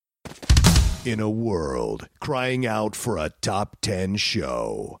In a world crying out for a top 10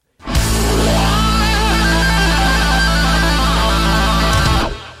 show,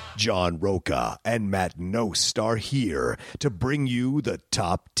 John Roca and Matt Nost are here to bring you the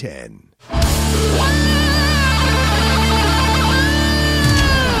top 10.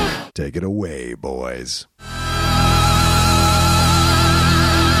 Take it away, boys.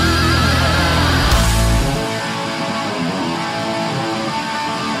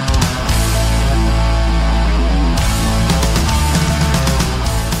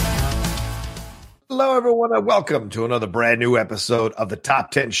 Hello, everyone, and welcome to another brand new episode of the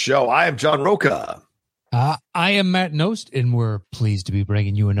Top 10 Show. I am John Roca. I am Matt Nost, and we're pleased to be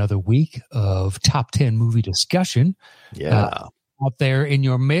bringing you another week of Top 10 movie discussion. Yeah. Out there in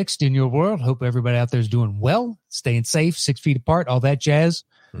your world. Hope everybody out there is doing well, staying safe, 6 feet apart, all that jazz.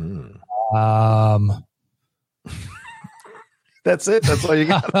 That's it. That's all you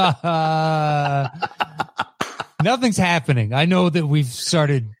got. Nothing's happening. I know that we've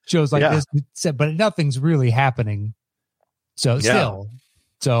started shows like this, but nothing's really happening. Still,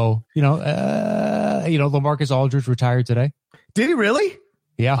 LaMarcus Aldridge retired today. Did he really?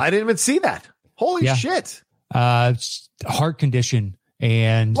 Yeah, I didn't even see that. Holy shit! Heart condition,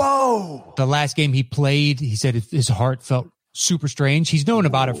 and the last game he played, he said his heart felt super strange. He's known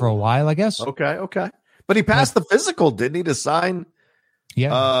about it for a while, I guess. Okay, but he passed the physical, didn't he, to sign?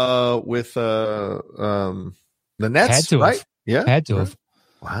 Yeah, with the Nets, had to right? Have. Yeah, had to have.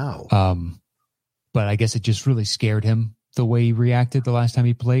 Wow. But I guess it just really scared him the way he reacted the last time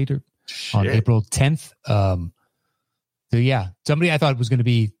he played on April 10th. Somebody I thought was going to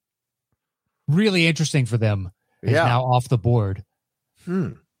be really interesting for them is now off the board.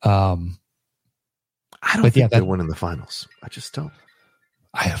 I don't think they're winning the finals. I just don't.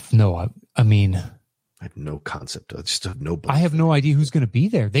 I have no. I have no concept. I just have no. I have no idea who's going to be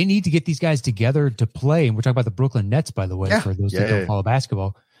there. They need to get these guys together to play. And we're talking about the Brooklyn Nets, by the way, for those that don't follow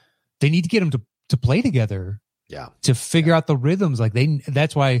basketball. They need to get them to play together. Yeah. To figure out the rhythms.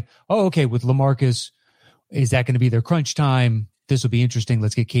 That's why, with LaMarcus, is that going to be their crunch time? This will be interesting.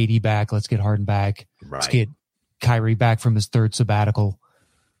 Let's get KD back. Let's get Harden back. Right. Let's get Kyrie back from his third sabbatical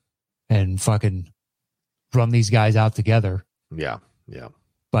and fucking run these guys out together. Yeah.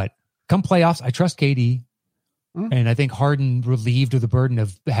 But come playoffs, I trust KD. And I think Harden, relieved of the burden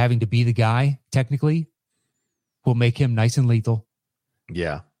of having to be the guy, technically, will make him nice and lethal.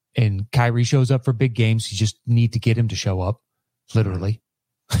 Yeah. And Kyrie shows up for big games. You just need to get him to show up, literally.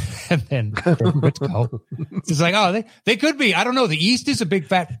 And then we're good to go. It's like, they could be. I don't know. The East is a big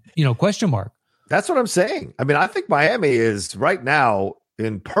fat, question mark. That's what I'm saying. I mean, I think Miami is right now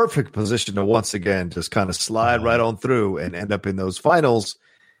in perfect position to once again just kind of slide right on through and end up in those finals.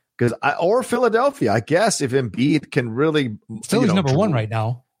 Or Philadelphia, I guess, if Embiid can really, Philly's number one right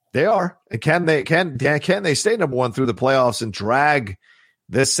now. They are. And can they stay number one through the playoffs and drag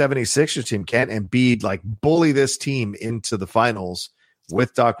this 76ers team? Can Embiid bully this team into the finals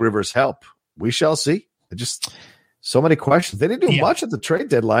with Doc Rivers' help? We shall see. Just so many questions. They didn't do much at the trade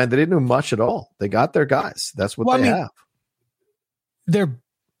deadline. They didn't do much at all. They got their guys. That's what they have. They're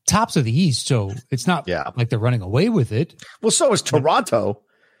tops of the East, so it's not like they're running away with it. Well, so is Toronto.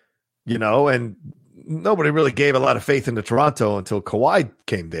 And nobody really gave a lot of faith into Toronto until Kawhi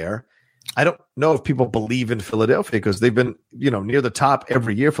came there. I don't know if people believe in Philadelphia because they've been, near the top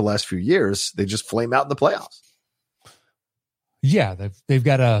every year for the last few years. They just flame out in the playoffs. Yeah, they've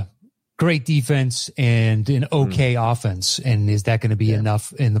got a great defense and an okay offense. And is that going to be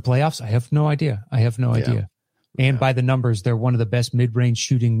enough in the playoffs? I have no idea. And by the numbers, they're one of the best mid-range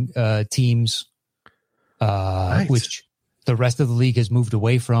shooting teams, which the rest of the league has moved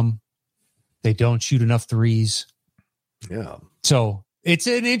away from. They don't shoot enough threes. Yeah. So it's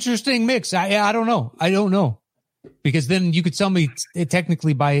an interesting mix. I don't know. Because then you could tell me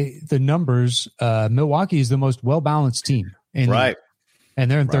technically by the numbers, Milwaukee is the most well-balanced team. And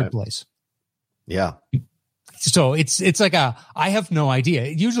they're in third place. Yeah. So it's like I have no idea.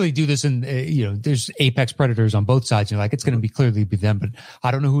 Usually do this in, there's apex predators on both sides. You're like, it's going to clearly be them, but I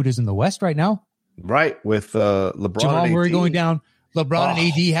don't know who it is in the West right now. Right. With LeBron Jamal and Murray AD. going down. LeBron and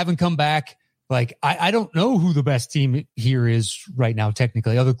AD haven't come back. I don't know who the best team here is right now,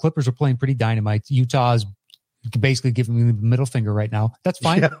 technically. Other Clippers are playing pretty dynamite. Utah is basically giving me the middle finger right now. That's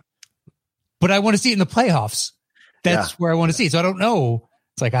fine. Yeah. But I want to see it in the playoffs. That's where I want to see it. So I don't know.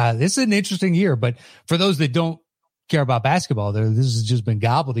 It's like, this is an interesting year. But for those that don't care about basketball, this has just been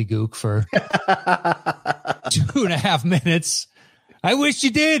gobbledygook for 2.5 minutes. I wish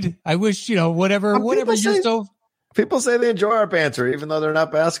you did. I wish, whatever you're so People say they enjoy our banter, even though they're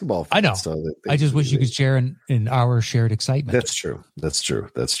not basketball fans. I know. So I just wish you could share in our shared excitement. That's true. That's true.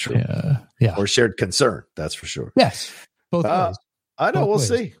 That's true. Yeah. Or shared concern. That's for sure. Yes. Both ways. I know. We'll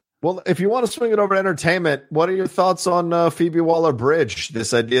see. Well, if you want to swing it over to entertainment, what are your thoughts on Phoebe Waller-Bridge?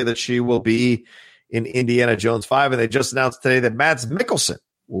 This idea that she will be in Indiana Jones 5, and they just announced today that Mads Mikkelsen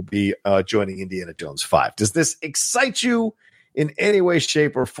will be joining Indiana Jones 5. Does this excite you in any way,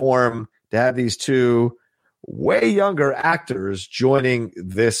 shape, or form to have these two way younger actors joining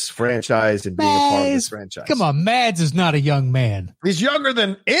this franchise and being a part of this franchise? Come on, Mads is not a young man. He's younger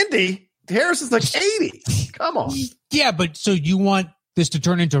than Indy. Harrison's like 80. Come on. Yeah, but so you want this to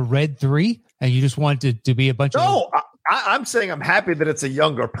turn into Red 3, and you just want it to be a bunch of... No, I'm saying I'm happy that it's a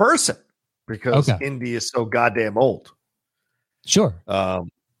younger person because Indy is so goddamn old. Sure.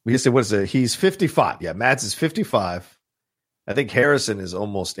 We say, what is it? He's 55. Yeah, Mads is 55. I think Harrison is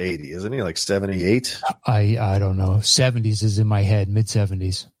almost 80, isn't he? Like 78? I don't know. 70s is in my head,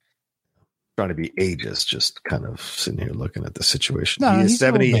 mid-70s. Trying to be ageist, just kind of sitting here looking at the situation. No, he is he's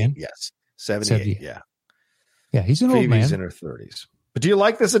 78. Yes. 78. Yeah. Yeah, he's an old man. Phoebe's in her 30s. But do you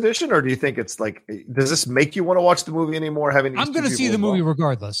like this edition, or do you think it's like, does this make you want to watch the movie anymore? I'm going to see the movie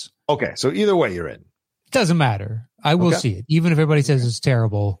regardless. Okay, so either way you're in. It doesn't matter. I will see it. Even if everybody says it's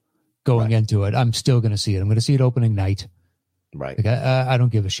terrible going into it, I'm still going to see it. I'm going to see it opening night. Right. Like, I don't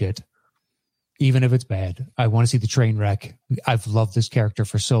give a shit. Even if it's bad. I want to see the train wreck. I've loved this character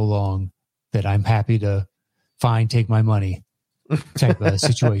for so long that I'm happy to take my money type of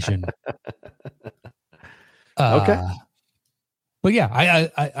situation. Okay. But yeah,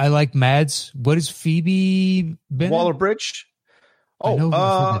 I like Mads. What is Phoebe Bennett? Waller-Bridge?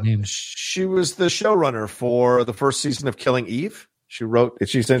 She was the showrunner for the first season of Killing Eve. She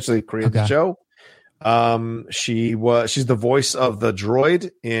essentially created the show. She's the voice of the droid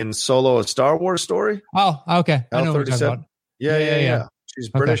in Solo: A Star Wars Story. Oh, okay. I know what you're talking about. Yeah. She's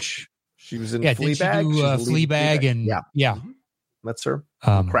British. She was in Fleabag. Did she do Fleabag and yeah. That's her.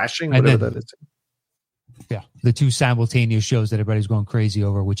 Crashing, whatever that is. Yeah, the two simultaneous shows that everybody's going crazy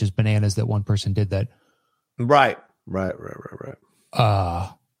over, which is bananas that one person did that. Right.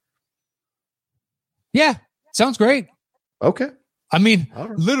 Yeah, sounds great. Okay. I mean,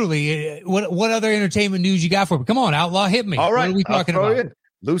 literally, what other entertainment news you got for me? Come on, Outlaw, hit me. All right. What are we talking about?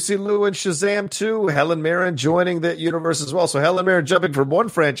 Lucy Liu and Shazam 2, Helen Mirren joining the universe as well. So Helen Mirren jumping from one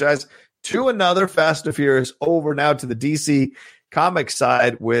franchise to another, Fast and Furious, over now to the DC comic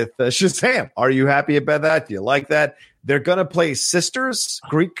side with Shazam. Are you happy about that? Do you like that? They're going to play sisters,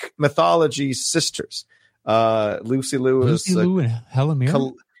 Greek mythology sisters. Lucy Liu and Helen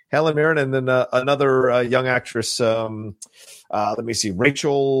Mirren. Helen Mirren, and then another young actress. Let me see,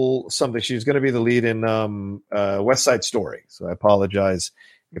 Rachel something. She's going to be the lead in West Side Story. So I apologize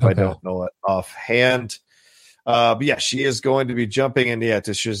if I don't know it offhand. But yeah, she is going to be jumping in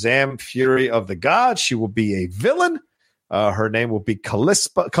to Shazam, Fury of the Gods. She will be a villain. Her name will be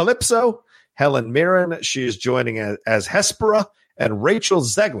Calypso. Helen Mirren, she is joining as Hespera, and Rachel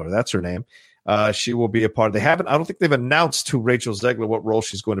Zegler, that's her name. She will be a part. I don't think they've announced to Rachel Zegler what role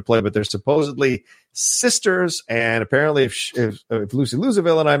she's going to play, but they're supposedly sisters. And apparently if Lucy Liu's a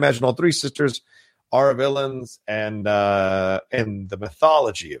villain, I imagine all three sisters are villains and the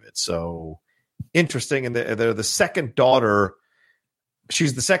mythology of it. So interesting. And they're the second daughter.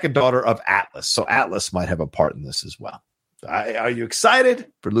 She's the second daughter of Atlas. So Atlas might have a part in this as well. Are you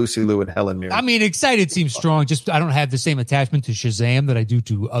excited for Lucy Liu and Helen Mirren? I mean, excited seems strong. Just I don't have the same attachment to Shazam that I do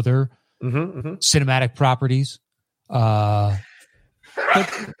to other cinematic properties. But,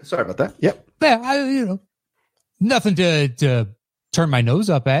 sorry about that. Yep. Yeah, nothing to turn my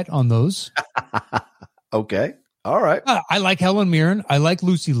nose up at on those. Okay. All right. I like Helen Mirren. I like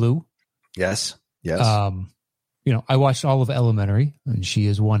Lucy Liu. Yes. I watched all of Elementary, and she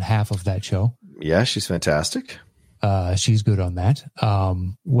is one half of that show. Yeah, she's fantastic. She's good on that.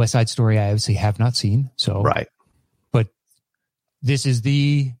 West Side Story, I obviously have not seen. So right, but this is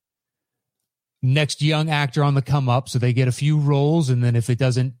the next young actor on the come up, so they get a few roles, and then if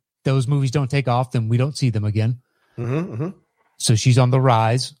those movies don't take off, then we don't see them again. So she's on the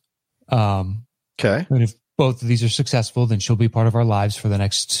rise. Okay, and if both of these are successful, then she'll be part of our lives for the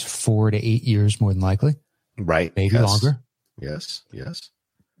next 4 to 8 years, more than likely. Right, maybe longer. Yes.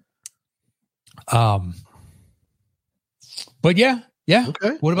 But yeah.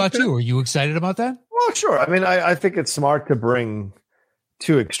 Okay. What about you? Are you excited about that? Well, sure. I mean, I think it's smart to bring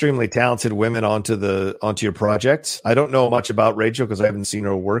two extremely talented women onto your projects. I don't know much about Rachel because I haven't seen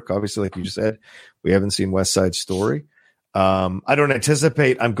her work. Obviously, like you said, we haven't seen West Side Story. I don't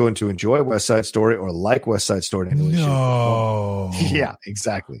anticipate I'm going to enjoy West Side Story or like West Side Story. No. Yeah,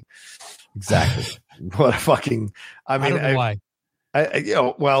 exactly. What a fucking, I mean, I don't know why.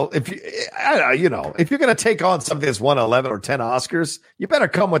 Well, if you're going to take on something that's won 11 or 10 Oscars, you better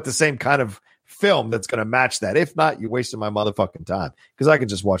come with the same kind of film that's going to match that. If not, you're wasting my motherfucking time, because I can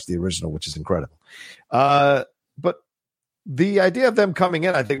just watch the original, which is incredible. But the idea of them coming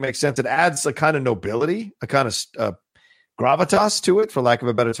in, I think, makes sense. It adds a kind of nobility, a kind of gravitas to it, for lack of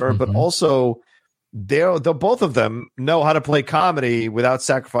a better term, but also they'll both of them know how to play comedy without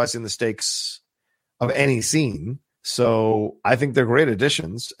sacrificing the stakes of any scene. So I think they're great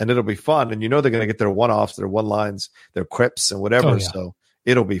additions, and it'll be fun. And they're going to get their one-offs, their one-lines, their quips, and whatever. Oh, yeah. So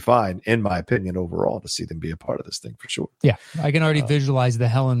it'll be fine, in my opinion, overall, to see them be a part of this thing for sure. Yeah, I can already visualize the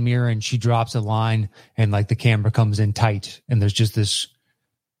Helen Mirren. She drops a line, and like the camera comes in tight, and there's just this.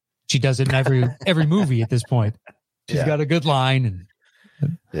 She does it in every movie at this point. She's got a good line,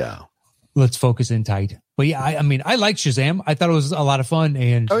 and let's focus in tight. But yeah, I mean, I like Shazam. I thought it was a lot of fun,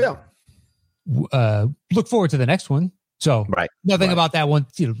 and look forward to the next one. So nothing about that one,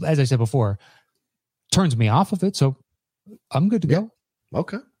 as I said before, turns me off of it. So I'm good to go.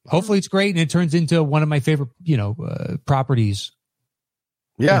 Okay. Hopefully it's great, and it turns into one of my favorite, properties.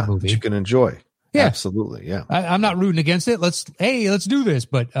 Yeah, that you can enjoy. Yeah, absolutely. Yeah, I'm not rooting against it. Let's do this.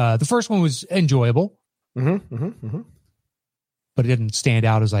 But the first one was enjoyable. But it didn't stand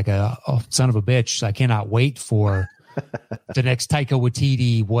out as like a son of a bitch. I cannot wait for the next Taika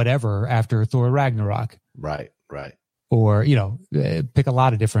Waititi whatever after Thor Ragnarok. Right. Or, pick a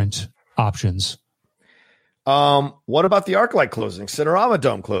lot of different options. What about the ArcLight closing, Cinerama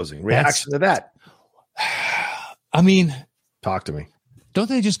Dome closing? Reaction to that? I mean, talk to me. Don't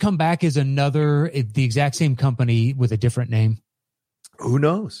they just come back as the exact same company with a different name? Who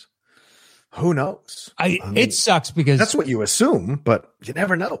knows? It sucks because that's what you assume, but you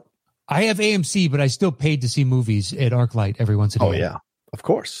never know. I have AMC, but I still paid to see movies at ArcLight every once in a while. Oh yeah, of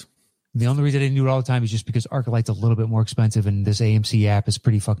course. The only reason I didn't do it all the time is just because ArcLight's a little bit more expensive, and this AMC app is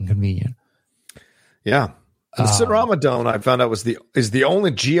pretty fucking convenient. Yeah. The Cinerama Dome, I found out, is the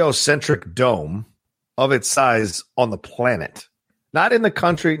only geocentric dome of its size on the planet. Not in the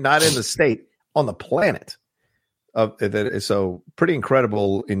country, not in the state, on the planet. So pretty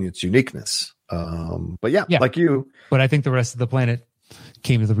incredible in its uniqueness. But yeah, like you. But I think the rest of the planet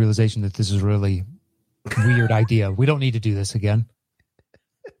came to the realization that this is a really weird idea. We don't need to do this again.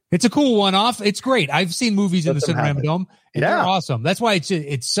 It's a cool one-off. It's great. I've seen movies in the Cinerama Dome, and they're awesome. That's why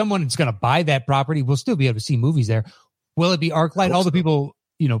it's someone that's going to buy that property. We'll still be able to see movies there. Will it be ArcLight? All the people,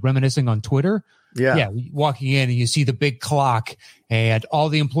 reminiscing on Twitter. Yeah. Walking in and you see the big clock, and all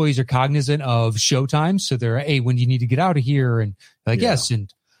the employees are cognizant of showtime. So they're, hey, when you need to get out of here, and yes.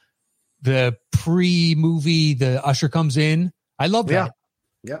 And the pre-movie, the usher comes in. I love that.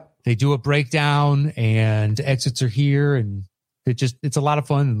 Yeah. They do a breakdown, and exits are here, and it's a lot of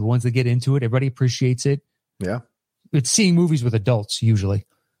fun. And the ones that get into it, everybody appreciates it. Yeah. It's seeing movies with adults usually.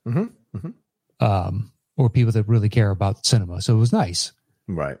 Or people that really care about cinema. So it was nice.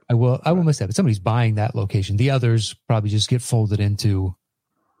 Right. I will miss that. But somebody's buying that location. The others probably just get folded into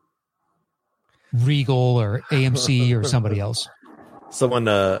Regal or AMC or somebody else. Someone,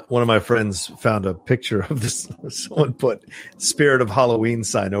 one of my friends found a picture of this. Someone put Spirit of Halloween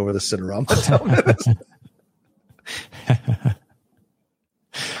sign over the Cinerama Dome.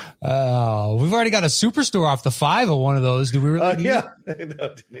 We've already got a Superstore off the 5 of one of those. Do we really need it?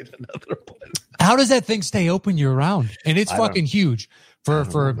 No, do need another one. How does that thing stay open year round? And it's fucking huge.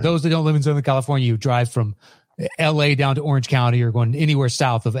 For those that don't live in Southern California, you drive from LA down to Orange County or going anywhere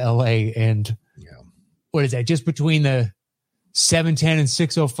south of LA. And what is that? Just between the 710 and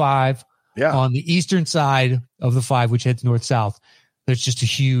 605 on the eastern side of the 5, which heads north-south, there's just a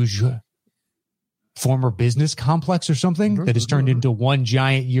huge former business complex or something that has turned into one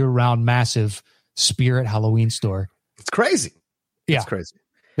giant year-round massive Spirit Halloween store. It's crazy. Yeah. It's crazy.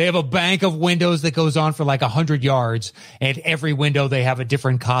 They have a bank of windows that goes on for like 100 yards, and every window they have a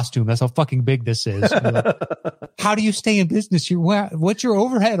different costume. That's how fucking big this is. Like, how do you stay in business? What's your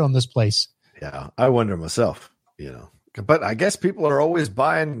overhead on this place? Yeah, I wonder myself, But I guess people are always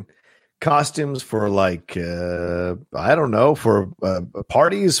buying costumes for like, I don't know, for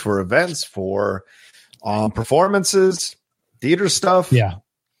parties, for events, for performances, theater stuff. Yeah.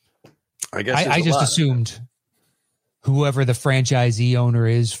 I guess I just assumed whoever the franchisee owner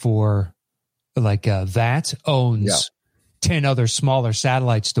is for like that owns 10 other smaller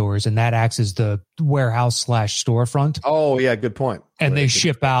satellite stores, and that acts as the warehouse / storefront. Oh yeah, good point. And they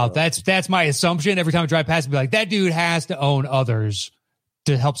ship out. That's my assumption. Every time I drive past, I'd be like, that dude has to own others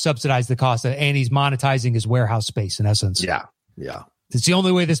to help subsidize the cost, and he's monetizing his warehouse space in essence. Yeah. It's the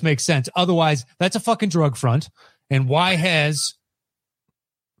only way this makes sense. Otherwise, that's a fucking drug front. And why has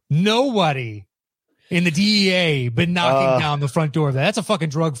nobody in the DEA been knocking down the front door of that. That's a fucking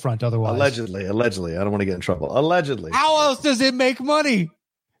drug front otherwise. Allegedly. I don't want to get in trouble. Allegedly. How else does it make money?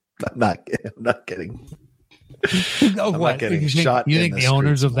 I'm not kidding. Oh, I'm what? not getting You shot in think the the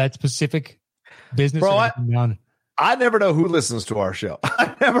owners streets. of that specific business Bro, are gonna come down? I never know who listens to our show.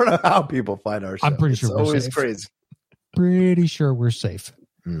 I never know how people find our show. I'm pretty sure it's we're always safe. crazy. Pretty sure we're safe.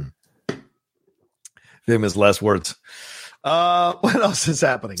 Famous last words. What else is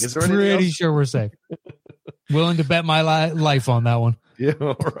happening? Is there anything Pretty else? sure we're safe. Willing to bet my life on that one. Yeah,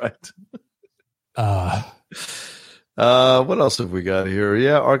 all right. What else have we got here?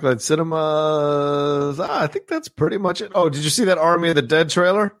 Yeah, ArcLight Cinemas. I think that's pretty much it. Oh, did you see that Army of the Dead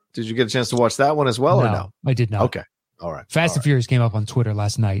trailer? Did you get a chance to watch that one as well, or no? I did not. Okay, all right. Fast and Furious came up on Twitter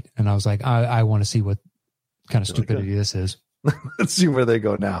last night, and I was like, I want to see what kind of stupidity this is. Let's see where they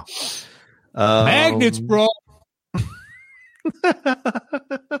go now. Magnets, bro.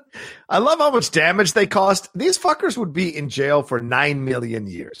 I love how much damage they cost. These fuckers would be in jail for 9 million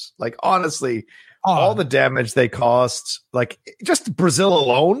years. Like, honestly, all the damage they cost, like just Brazil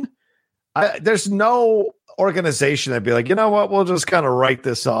alone, there's no organization that'd be like, you know what, we'll just kind of write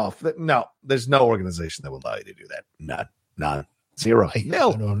this off. No, there's no organization that will allow you to do that. None. Zero.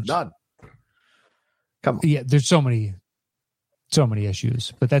 None. Come on. Yeah, there's so many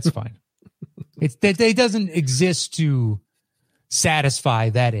issues, but that's fine. It doesn't exist to satisfy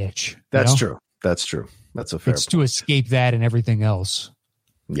that itch. That's true. That's true. That's a fair It's to escape that and everything else.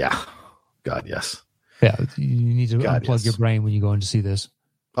 Yeah. God, yes. Yeah, you need to unplug your brain when you go in to see this.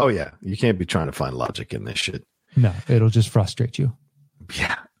 Oh, yeah. You can't be trying to find logic in this shit. No, it'll just frustrate you.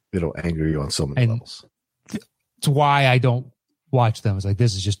 Yeah. It'll anger you on so many levels. It's why I don't watch them. It's like,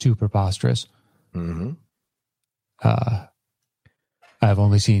 this is just too preposterous. Mm-hmm. I've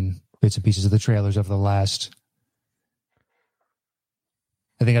only seen bits and pieces of the trailers over the last,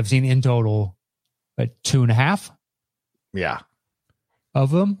 I think I've seen in total 2.5 of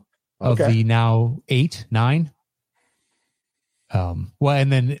them, of the now 8, 9. Well,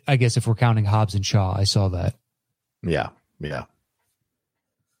 and then I guess if we're counting Hobbs and Shaw, I saw that. Yeah.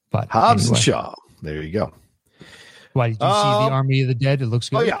 But Hobbs and Shaw. There you go. Why did you see the Army of the Dead? It looks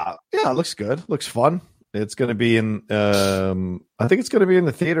good. Oh yeah, it looks good. Looks fun. It's going to be in. I think it's going to be in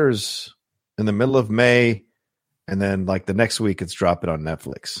the theaters in the middle of May, and then like the next week, it's dropping on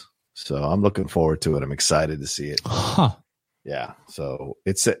Netflix. So I'm looking forward to it. I'm excited to see it. Huh. Yeah. So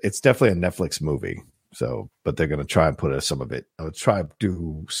it's definitely a Netflix movie. So, but they're going to try and put some of it. I'll try to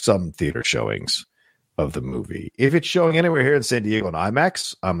do some theater showings of the movie. If it's showing anywhere here in San Diego on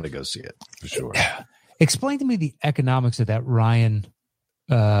IMAX, I'm going to go see it for sure. Explain to me the economics of that Ryan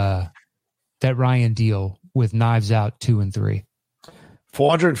deal with Knives Out 2 and 3.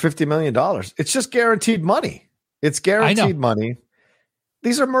 $450 million. It's just guaranteed money. It's guaranteed money.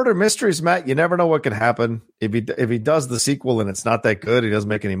 These are murder mysteries, Matt. You never know what can happen. If he does the sequel and it's not that good, he doesn't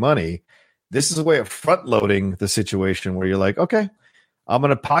make any money. This is a way of front loading the situation where you're like, okay, I'm going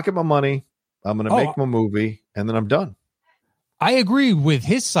to pocket my money. I'm going to make my movie, and then I'm done. I agree with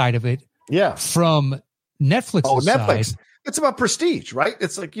his side of it. Yeah. From Netflix's Netflix. side. It's about prestige, right?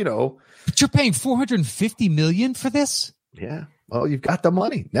 It's like, But you're paying $450 million for this? Yeah. Well, you've got the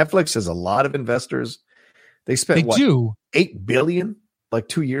money. Netflix has a lot of investors. They spent $8 billion like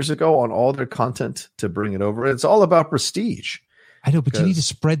 2 years ago on all their content to bring it over. It's all about prestige. I know, but you need to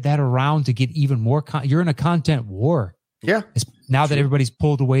spread that around to get even more. You're in a content war. Yeah. Now that everybody's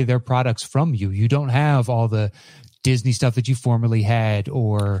pulled away their products from you, you don't have all the Disney stuff that you formerly had,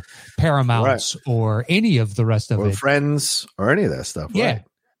 or Paramounts, or any of the rest of it, Friends, or any of that stuff. Yeah. Right?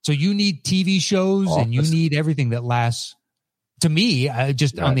 So you need TV shows and you need everything that lasts. To me, on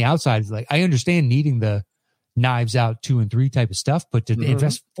the outside, like, I understand needing the Knives Out 2 and 3 type of stuff, but to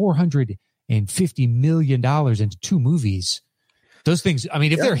invest $450 million into 2 movies, those things, I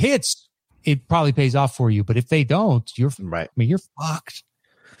mean, if they're hits, it probably pays off for you. But if they don't, you're right. I mean, you're fucked.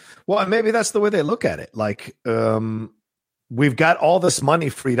 Well, and maybe that's the way they look at it. Like, we've got all this money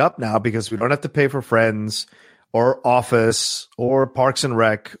freed up now because we don't have to pay for Friends or Office or Parks and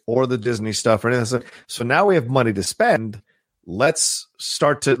Rec or the Disney stuff or anything. So now we have money to spend. Let's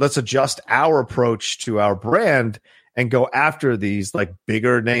adjust our approach to our brand and go after these like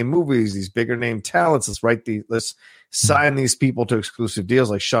bigger name movies, these bigger name talents. Let's sign these people to exclusive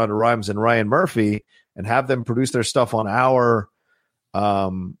deals like Shonda Rhimes and Ryan Murphy and have them produce their stuff on our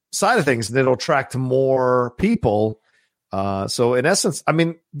side of things, and it'll attract more people. So in essence, I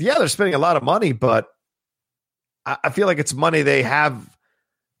mean, they're spending a lot of money, but I feel like it's money they have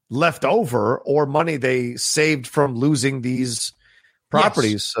left over or money they saved from losing these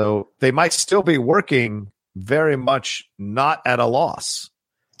properties. Yes. So they might still be working very much not at a loss.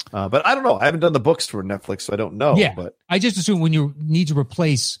 But I don't know. I haven't done the books for Netflix, so I don't know. Yeah. But I just assume when you need to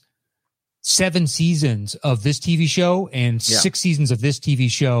replace 7 seasons of this TV show and 6 seasons of this TV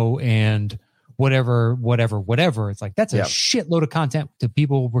show and whatever, it's like, that's a shitload of content that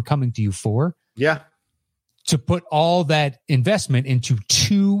people were coming to you for. Yeah. To put all that investment into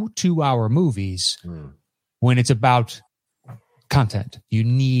 2-hour movies when it's about content. You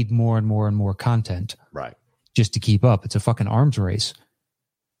need more and more and more content. Right. Just to keep up. It's a fucking arms race.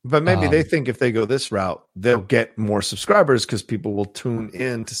 But maybe they think if they go this route, they'll get more subscribers because people will tune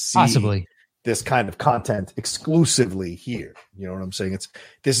in to see possibly this kind of content exclusively here. You know what I'm saying?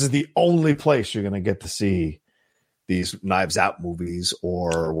 This is the only place you're going to get to see these Knives Out movies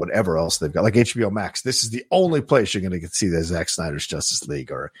or whatever else they've got, like HBO Max. This is the only place you're going to get to see the Zack Snyder's Justice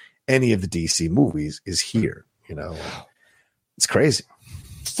League or any of the DC movies is here. You know, it's crazy.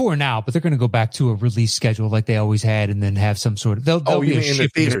 For now, but they're going to go back to a release schedule like they always had, and then have some sort of they'll be a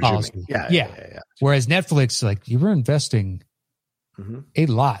shift in policy. Yeah. Whereas Netflix, like you were investing a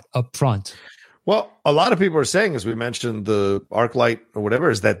lot up front. Well, a lot of people are saying, as we mentioned, the ArcLight or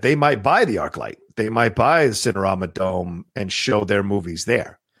whatever, is that they might buy the ArcLight. They might buy the Cinerama Dome and show their movies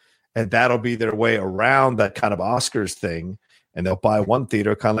there. And that'll be their way around that kind of Oscars thing. And they'll buy one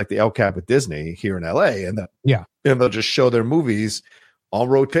theater, kind of like the El Cap at Disney here in LA. And they'll just show their movies on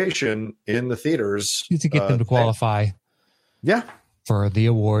rotation in the theaters. To get them to qualify. Yeah. For the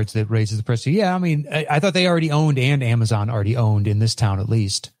awards that raises the prestige. Yeah, I mean, I thought they already owned, and Amazon already owned in this town at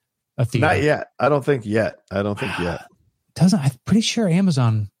least, a theater. Not yet. I don't think yet. I'm pretty sure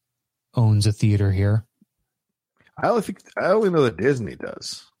Amazon owns a theater here. I only know that Disney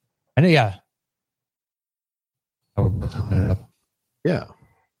does. I know, yeah. Yeah.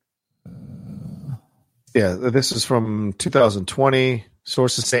 Yeah, this is from 2020.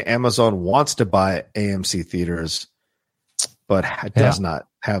 Sources say Amazon wants to buy AMC theaters, but does not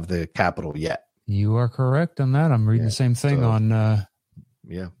have the capital yet. You are correct on that. I'm reading the same thing on...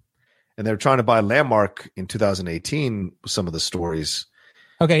 And they're trying to buy Landmark in 2018, some of the stories.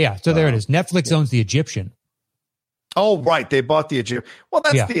 Okay, yeah. So there it is. Netflix owns the Egyptian. Oh, right. They bought the Egyptian. Well,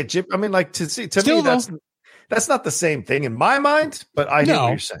 that's the Egyptian. I mean, like, to me, that's not the same thing in my mind, but I know what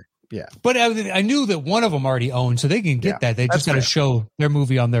you're saying. Yeah. But I knew that one of them already owned, so they can get that. They just got to show their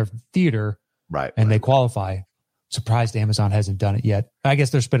movie on their theater. Right. And they qualify. Surprised Amazon hasn't done it yet. I guess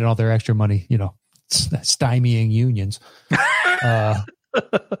they're spending all their extra money, stymieing unions.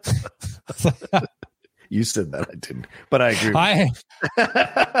 You said that. I didn't, but I agree. I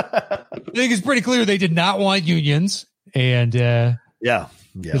think it's pretty clear they did not want unions, and at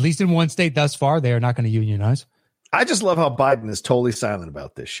least in one state thus far, they are not going to unionize. I just love how Biden is totally silent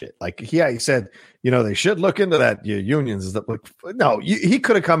about this shit. Like, he said, they should look into that. Unions is that no, he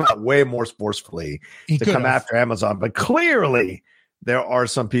could have come out way more forcefully to come after Amazon, but clearly there are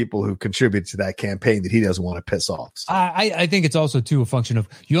some people who contribute to that campaign that he doesn't want to piss off. So. I think it's also too a function of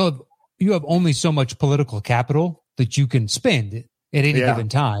you have only so much political capital that you can spend at any given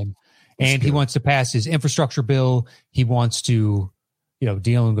time. And he wants to pass his infrastructure bill. He wants to,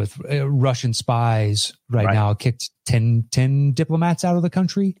 dealing with Russian spies right now, kicked 10 diplomats out of the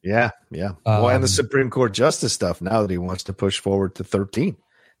country. Yeah. Yeah. And the Supreme Court justice stuff now that he wants to push forward to 13.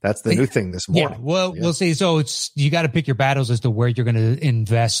 That's the new thing this morning. Yeah, well, we'll see. So you got to pick your battles as to where you're going to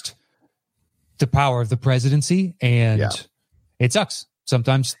invest the power of the presidency. And it sucks.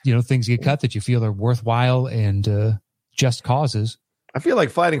 Sometimes, things get cut that you feel are worthwhile and just causes. I feel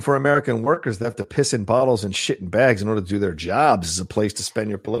like fighting for American workers that have to piss in bottles and shit in bags in order to do their jobs is a place to spend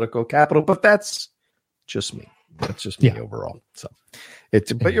your political capital. But that's just me. That's just me overall. So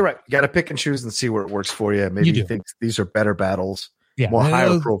but you're right. You got to pick and choose and see where it works for you. Maybe you think these are better battles. Yeah, more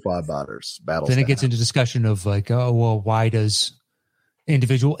higher profile battles. Then it gets into discussion of like, why does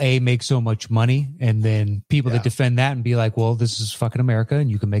individual A make so much money? And then people that defend that and be like, well, this is fucking America and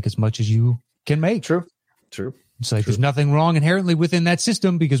you can make as much as you can make. True. It's like there's nothing wrong inherently within that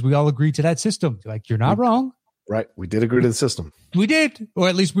system because we all agree to that system. Like, you're not wrong. Right. We did agree to the system. We did, or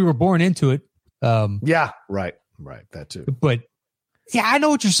at least we were born into it. Right. That too. But yeah, I know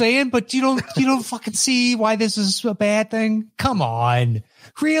what you're saying, but you don't fucking see why this is a bad thing. Come on.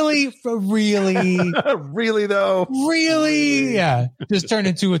 Really? Really though? Really? Yeah. Just turn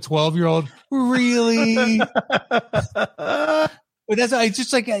into a 12-year-old. Really? But it's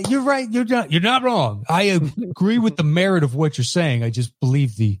just like, you're right. You're not wrong. I agree with the merit of what you're saying. I just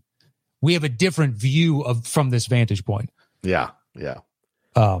believe we have a different view from this vantage point. Yeah.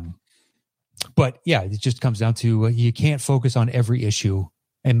 But yeah, it just comes down to you can't focus on every issue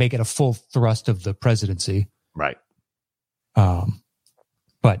and make it a full thrust of the presidency. Right.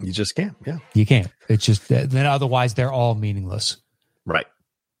 But you just can't. Yeah. You can't. It's just then otherwise they're all meaningless. Right.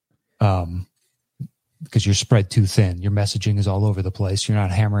 because you're spread too thin. Your messaging is all over the place. You're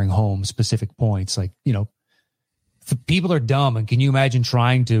not hammering home specific points. Like, if people are dumb, and can you imagine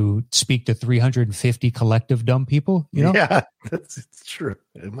trying to speak to 350 collective dumb people? Yeah, it's true.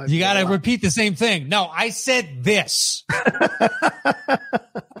 You got to repeat the same thing. No, I said this.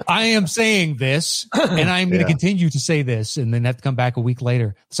 I am saying this, and I'm going to continue to say this, and then have to come back a week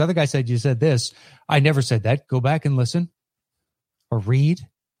later. This other guy said you said this. I never said that. Go back and listen or read,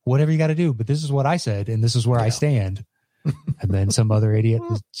 whatever you got to do. But this is what I said, and this is where I stand. And then some other idiot.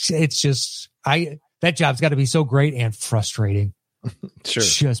 It's just that job's got to be so great and frustrating. Sure.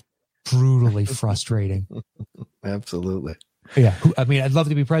 Just brutally frustrating. Absolutely. Yeah. I mean, I'd love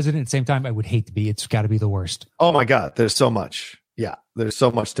to be president. At the same time, I would hate to be. It's got to be the worst. Oh my God. There's so much. Yeah. There's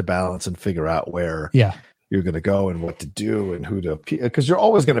so much to balance and figure out where you're going to go and what to do and who to, because you're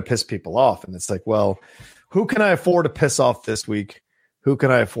always going to piss people off. And it's like, well, who can I afford to piss off this week? Who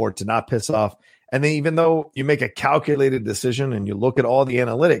can I afford to not piss off? And then even though you make a calculated decision and you look at all the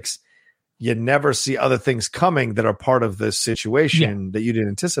analytics, you never see other things coming that are part of this situation that you didn't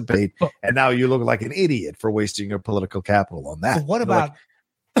anticipate. And now you look like an idiot for wasting your political capital on that. But what about,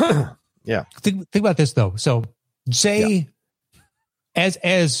 think about this though. So say if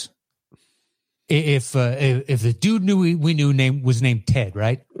the dude we knew was named Ted,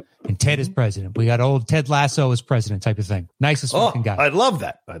 right? And Ted is president. We got old Ted Lasso as president type of thing. Nicest fucking guy. I'd love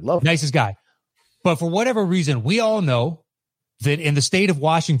that. Nicest guy. But for whatever reason, we all know that in the state of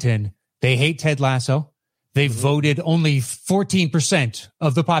Washington, they hate Ted Lasso. They voted only 14%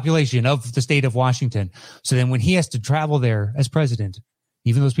 of the population of the state of Washington. So then when he has to travel there as president,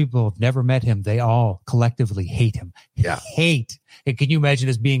 even those people who have never met him, they all collectively hate him. Yeah. Hate. And can you imagine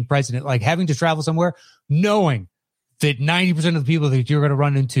as being president, like having to travel somewhere, knowing that 90% of the people that you're going to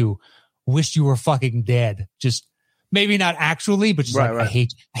run into wish you were fucking dead. Just maybe not actually, but just I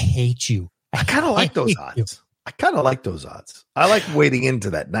hate you. I kind of like those odds. I like wading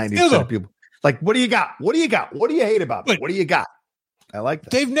into that 90% of people. Like, what do you got? What do you got? What do you hate about me? What do you got? I like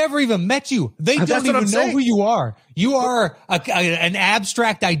that. They've never even met you. They don't even know who you are. You are an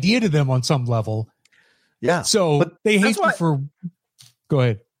abstract idea to them on some level. Yeah. So but they hate you for. Go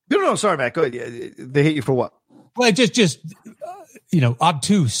ahead. No, sorry, Matt. Go ahead. They hate you for what? Well, just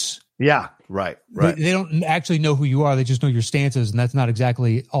obtuse. Yeah. Right. They don't actually know who you are. They just know your stances, and that's not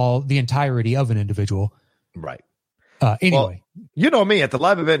exactly the entirety of an individual. Right. Anyway. Well, you know me, at the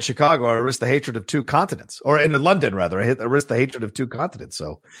live event in Chicago, I risk the hatred of two continents, or in London, rather. I risk the hatred of two continents,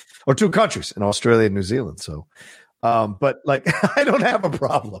 or two countries, in Australia and New Zealand. So, but like, I don't have a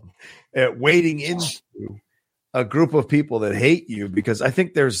problem wading into a group of people that hate you, because I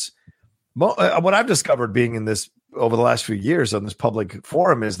think there's what I've discovered being in this over the last few years on this public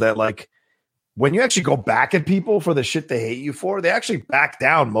forum is that, like, when you actually go back at people for the shit they hate you for, they actually back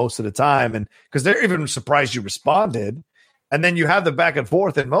down most of the time. And because they're even surprised you responded. And then you have the back and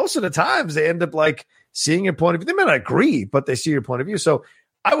forth. And most of the times they end up like seeing your point of view. They may not agree, but they see your point of view. So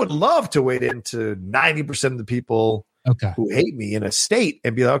I would love to wade into 90% of the people who hate me in a state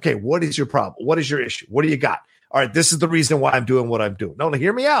and be like, okay, what is your problem? What is your issue? What do you got? All right, this is the reason why I'm doing what I'm doing. No,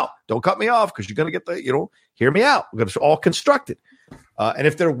 hear me out. Don't cut me off, because you're going to get hear me out. We're going to all construct it. And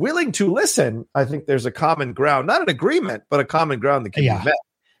if they're willing to listen, I think there's a common ground, not an agreement, but a common ground that can be met.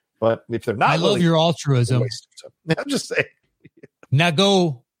 But if they're not, I love your altruism. I'm just saying. Now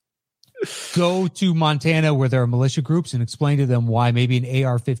go to Montana where there are militia groups and explain to them why maybe an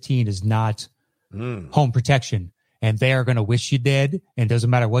AR-15 is not home protection. And they are going to wish you dead. And it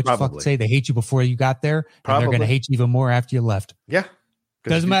doesn't matter what you fucking say. They hate you before you got there. And they're going to hate you even more after you left. Yeah.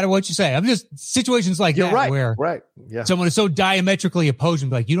 Doesn't matter what you say. I'm just situations like that where someone is so diametrically opposed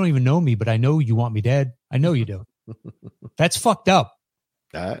and be like, you don't even know me, but I know you want me dead. I know you do. That's fucked up.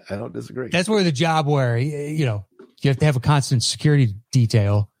 I don't disagree. That's where the job where, you have to have a constant security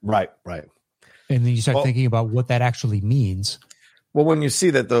detail. Right. And then you start thinking about what that actually means. Well, when you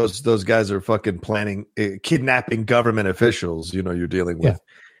see that those guys are fucking planning, kidnapping government officials, you're dealing with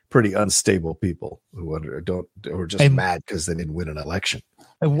pretty unstable people who are just mad because they didn't win an election.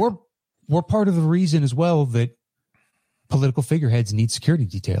 And we're part of the reason as well that political figureheads need security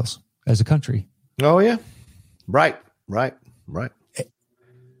details as a country. Oh yeah, right.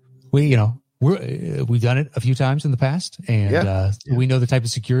 We've done it a few times in the past, and we know the type of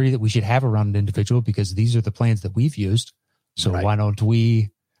security that we should have around an individual because these are the plans that we've used. So why don't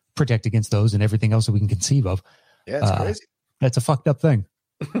we protect against those and everything else that we can conceive of? Yeah, it's crazy. That's a fucked up thing.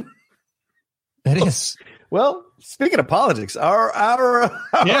 That is. Well, speaking of politics, our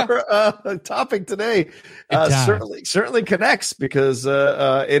topic today certainly connects because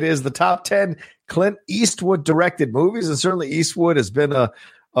it is the top 10 Clint Eastwood directed movies, and certainly Eastwood has been a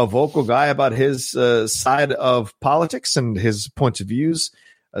a vocal guy about his side of politics and his points of views.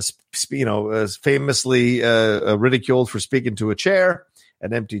 Famously ridiculed for speaking to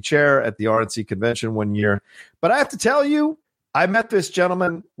an empty chair at the RNC convention one year. But I have to tell you, I met this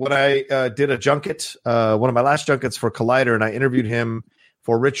gentleman when I did a junket, one of my last junkets for Collider, and I interviewed him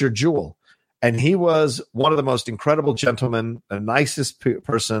for Richard Jewell. And he was one of the most incredible gentlemen, the nicest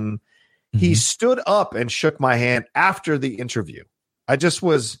person. Mm-hmm. He stood up and shook my hand after the interview. I just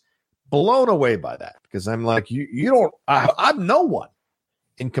was blown away by that because I'm like, I'm no one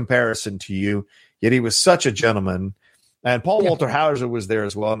in comparison to you. Yet he was such a gentleman. And Paul Walter Hauser was there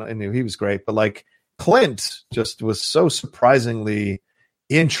as well. And he was great. But like Clint just was so surprisingly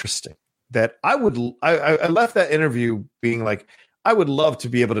interesting that I left that interview being like, I would love to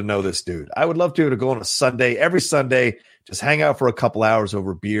be able to know this dude. I would love to go on a Sunday, every Sunday, just hang out for a couple hours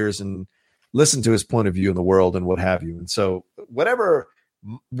over beers and listen to his point of view in the world and what have you. And so whatever,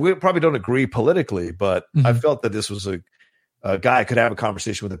 we probably don't agree politically, but I felt that this was a guy I could have a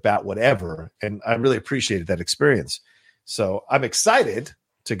conversation with about whatever. And I really appreciated that experience. So I'm excited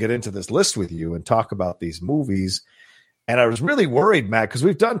to get into this list with you and talk about these movies. And I was really worried, Matt, because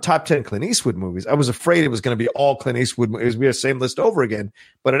we've done top 10 Clint Eastwood movies. I was afraid it was going to be all Clint Eastwood movies. We have the same list over again,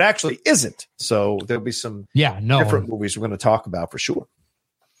 but it actually isn't. So there'll be some different movies we're going to talk about for sure.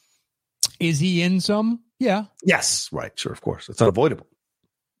 Is he in some? Yeah. Yes. Right. Sure. Of course. It's unavoidable.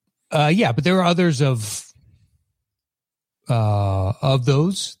 Yeah, but there are others of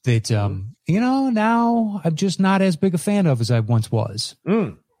those that, now I'm just not as big a fan of as I once was.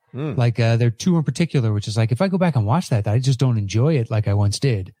 Like there are two in particular, which is like, if I go back and watch that, I just don't enjoy it like I once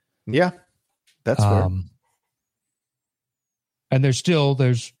did. Yeah, that's fair. And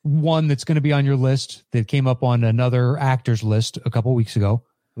there's one that's going to be on your list that came up on another actor's list a couple weeks ago.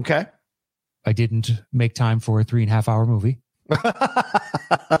 Okay. I didn't make time for a 3.5 hour movie.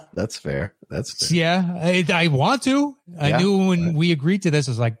 That's fair. Yeah, I want to. I knew when we agreed to this,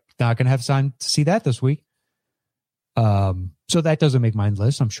 I was like, not going to have time to see that this week. So that doesn't make my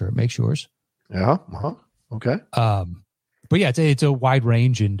list. I'm sure it makes yours. Yeah. Okay. But yeah, it's a wide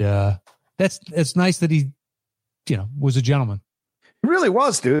range, and it's nice that he, was a gentleman. He really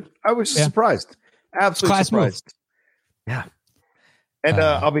was, dude. I was surprised. Absolutely surprised. Move. Yeah. And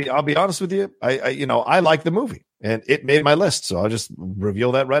I'll be honest with you. I like the movie, and it made my list. So I'll just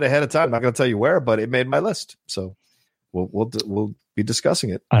reveal that right ahead of time. I'm not going to tell you where, but it made my list. So we'll be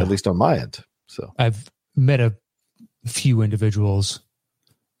discussing it at least on my end. So I've met a few individuals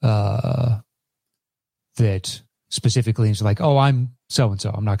that specifically is like, oh, I'm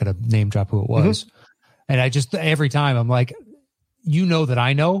so-and-so. I'm not going to name drop who it was. And I just, every time I'm like, that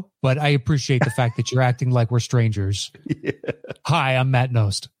I know, but I appreciate the fact that you're acting like we're strangers. Yeah. Hi, I'm Matt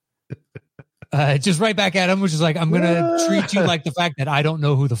Nost. Just right back at him, which is like, I'm going to treat you like the fact that I don't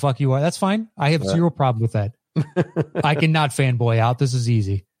know who the fuck you are. That's fine. I have zero problem with that. I cannot fanboy out. This is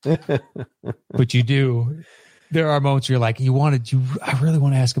easy. But you do. There are moments where you're like, I really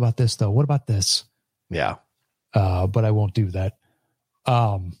want to ask about this though. What about this? Yeah. But I won't do that.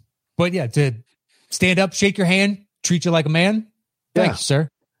 But yeah, to stand up, shake your hand, treat you like a man. Thank you, sir.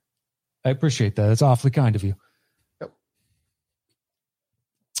 I appreciate that. That's awfully kind of you. Yep.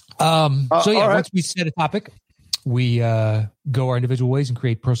 Once we set a topic, we go our individual ways and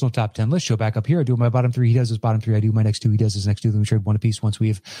create personal top 10 lists. Show back up here. I do my bottom three. He does his bottom three. I do my next two. He does his next two. Then we trade one apiece. Once we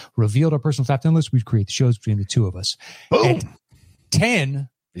have revealed our personal top 10 list, we create the shows between the two of us. Boom. At 10,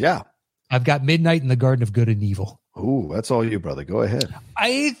 I've got Midnight in the Garden of Good and Evil. Ooh, that's all you, brother. Go ahead.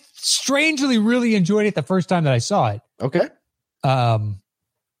 I strangely really enjoyed it the first time that I saw it. Okay. Because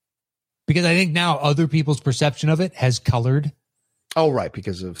I think now other people's perception of it has colored. Oh, right,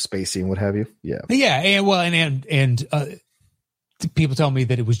 because of spacing, what have you? Yeah, and people tell me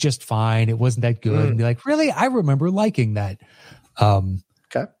that it was just fine. It wasn't that good, and be like, really? I remember liking that.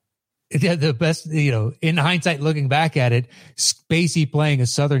 Okay. The best, in hindsight, looking back at it, Spacey playing a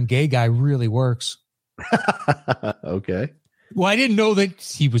Southern gay guy really works. Okay. Well, I didn't know that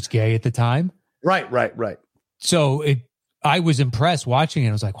he was gay at the time. Right. So I was impressed watching it.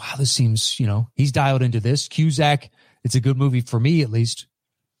 I was like, wow, this seems, he's dialed into this. Cusack, it's a good movie for me, at least,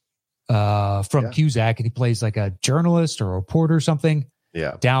 Cusack. And he plays like a journalist or a reporter or something.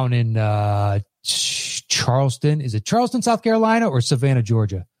 Yeah. Down in Charleston. Is it Charleston, South Carolina or Savannah,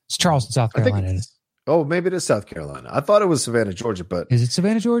 Georgia? It's Charleston, South Carolina. Maybe it is South Carolina. I thought it was Savannah, Georgia, but. Is it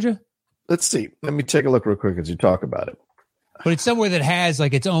Savannah, Georgia? Let's see. Let me take a look real quick as you talk about it. But it's somewhere that has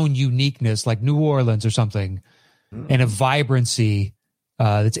like its own uniqueness, like New Orleans or something. And a vibrancy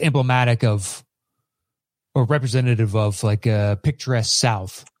that's emblematic of or representative of like a picturesque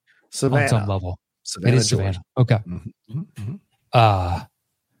South Savannah. on some level. Savannah, it is Georgia. Savannah. Okay.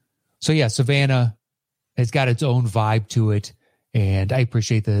 So yeah, Savannah has got its own vibe to it, and I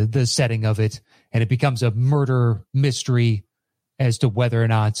appreciate the setting of it. And it becomes a murder mystery as to whether or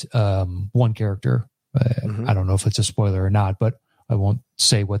not one character, I don't know if it's a spoiler or not, but I won't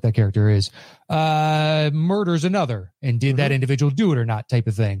say what that character is, murders another, and did that individual do it or not, type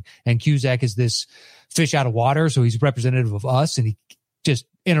of thing. And Cusack is this fish out of water, so he's representative of us, and he just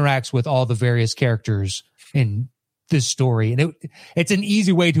interacts with all the various characters in this story. And it's an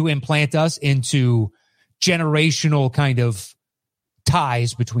easy way to implant us into generational kind of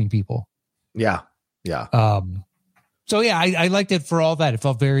ties between people. Yeah. Yeah. So yeah, I liked it for all that. It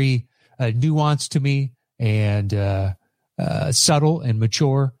felt very nuanced to me, and subtle and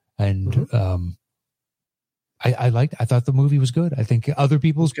mature. And I thought the movie was good. I think other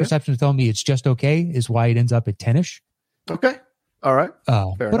people's perception of telling me it's just okay is why it ends up at 10-ish. Okay. All right.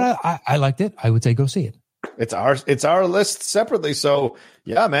 But I liked it. I would say go see it. It's our list separately. So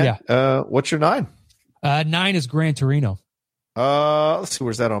yeah, man. Yeah. What's your 9? 9 is Gran Torino. Let's see.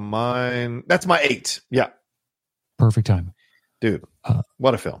 Where's that on mine? That's my 8. Yeah. Perfect time. Dude.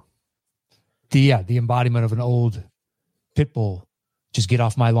 What a film. The embodiment of an old pit bull. Just get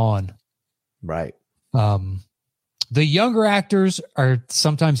off my lawn. Right. The younger actors are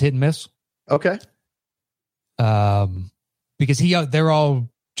sometimes hit and miss. Okay. Because they're all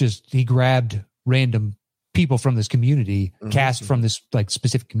just, he grabbed random people from this community, cast from this like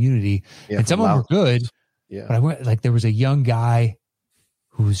specific community, and some of them were good. Yeah. But there was a young guy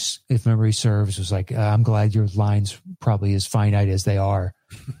who's, if memory serves, was like, I'm glad your lines probably as finite as they are.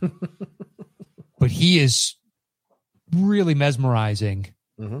 But he is really mesmerizing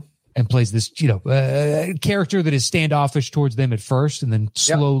and plays this, character that is standoffish towards them at first and then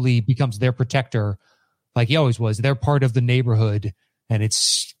slowly becomes their protector, like he always was. They're part of the neighborhood, and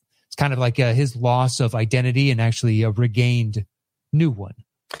it's kind of like his loss of identity and actually a regained new one.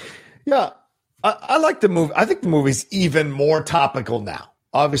 Yeah. I like the movie. I think the movie's even more topical now.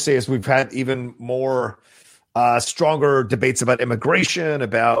 Obviously, as we've had even more stronger debates about immigration,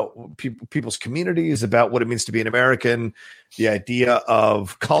 about people's communities, about what it means to be an American, the idea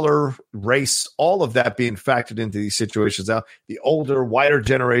of color, race, all of that being factored into these situations now. The older, whiter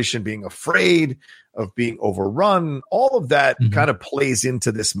generation being afraid of being overrun, all of that kind of plays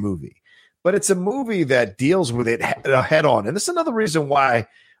into this movie. But it's a movie that deals with it head on. And this is another reason why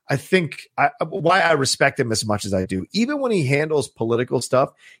I think why I respect him as much as I do. Even when he handles political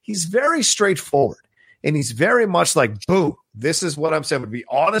stuff, he's very straightforward. And he's very much like, boom, this is what I'm saying. I'm going to be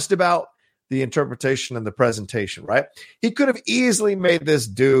honest about the interpretation and the presentation, right? He could have easily made this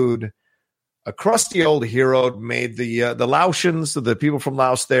dude a crusty old hero, made the Laotians, the people from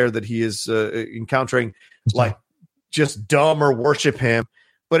Laos there that he is encountering, like just dumb or worship him.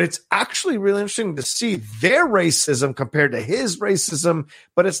 But it's actually really interesting to see their racism compared to his racism,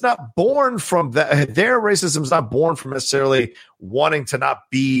 but it's not born from that. Their racism is not born from necessarily wanting to not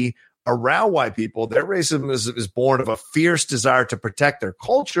be around white people. Their racism is born of a fierce desire to protect their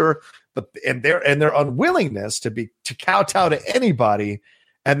culture, and their unwillingness to kowtow to anybody.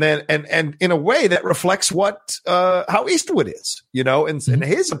 And then, and in a way that reflects what, how Eastwood is, and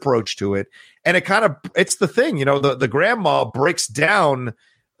his approach to it. And it's the thing, the grandma breaks down,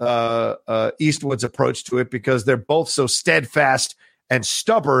 Eastwood's approach to it because they're both so steadfast and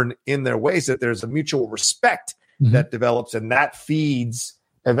stubborn in their ways that there's a mutual respect that develops, and that feeds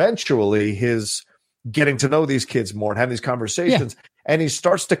eventually his getting to know these kids more and having these conversations. Yeah. And he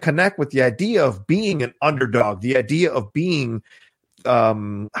starts to connect with the idea of being an underdog, the idea of being,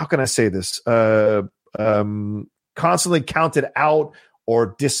 how can I say this? Constantly counted out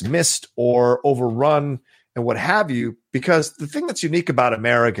or dismissed or overrun and what have you. Because the thing that's unique about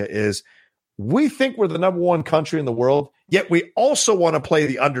America is we think we're the number one country in the world, yet we also want to play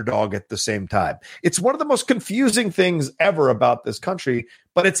the underdog at the same time. It's one of the most confusing things ever about this country,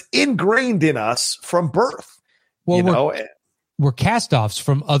 but it's ingrained in us from birth. Well, we're cast-offs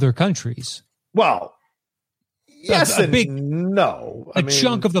from other countries. Well, yes and no. A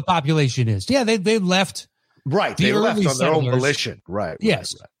chunk of the population is. Yeah, they left. Right, they left on their own volition. Right.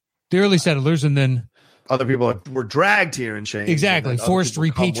 Yes. Right. The early settlers, and then other people were dragged here and changed. Exactly. Forced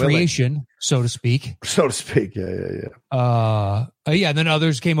repatriation, so to speak. So to speak. Yeah. And then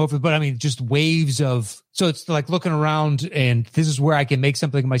others came over, but I mean, just waves of, so it's like looking around and this is where I can make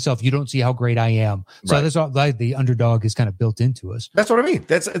something of myself. You don't see how great I am. So that's all, like, the underdog is kind of built into us. That's what I mean.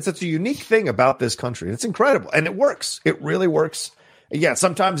 It's a unique thing about this country. It's incredible. And it works. It really works. Yeah.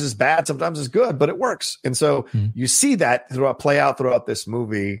 Sometimes it's bad. Sometimes it's good, but it works. And so you see that play out throughout this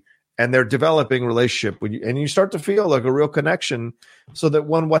movie. And they're developing relationship and you start to feel like a real connection, so that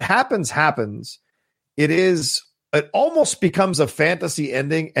when what happens, it is it almost becomes a fantasy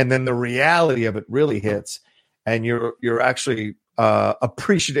ending, and then the reality of it really hits, and you're actually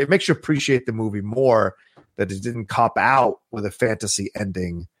appreciate. It makes you appreciate the movie more that it didn't cop out with a fantasy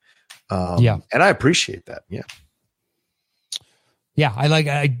ending. And I appreciate that. Yeah,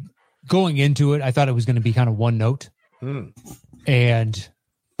 I going into it, I thought it was going to be kind of one note, and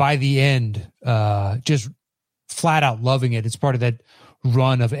by the end, just flat out loving it. It's part of that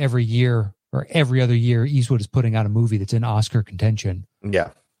run of every year or every other year Eastwood is putting out a movie that's in Oscar contention. Yeah,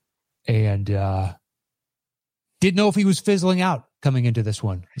 and didn't know if he was fizzling out coming into this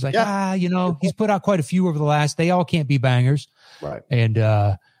one. He's like, he's put out quite a few over the last. They all can't be bangers, right? And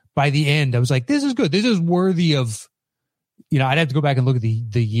by the end, I was like, this is good. This is worthy of. I'd have to go back and look at the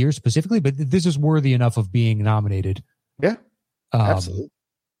year specifically, but this is worthy enough of being nominated. Yeah, absolutely.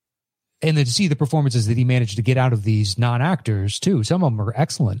 And then to see the performances that he managed to get out of these non-actors too. Some of them are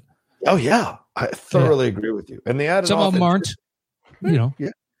excellent. Oh yeah, I thoroughly agree with you. And they added some of them aren't, but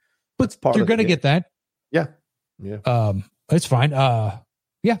you're going to get that. Yeah. It's fine.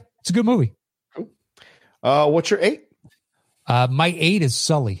 It's a good movie. Cool. What's your 8? My 8 is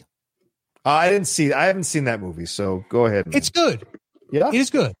Sully. I haven't seen that movie, so go ahead. Man. It's good. Yeah, it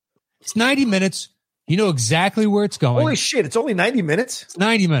is good. It's 90 minutes. You know exactly where it's going. Holy shit! It's only 90 minutes. It's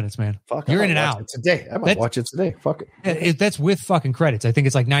 90 minutes, man. Fuck, you're in and out today. I might watch it today. Fuck it. That's with fucking credits. I think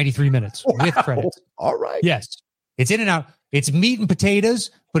it's like 93 minutes with credits. All right. Yes, it's in and out. It's meat and potatoes,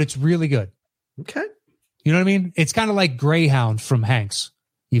 but it's really good. Okay. You know what I mean? It's kind of like Greyhound from Hanks,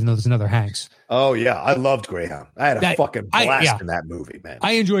 even though there's another Hanks. Oh yeah, I loved Greyhound. I had a fucking blast in that movie, man.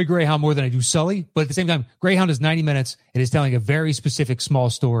 I enjoy Greyhound more than I do Sully, but at the same time, Greyhound is 90 minutes. It is telling a very specific small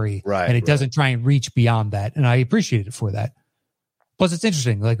story, right? And it doesn't try and reach beyond that, and I appreciate it for that. Plus, it's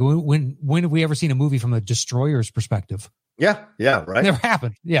interesting. Like when have we ever seen a movie from a destroyer's perspective? Yeah, right. Never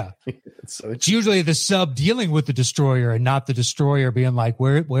happened. Yeah, it's usually the sub dealing with the destroyer and not the destroyer being like,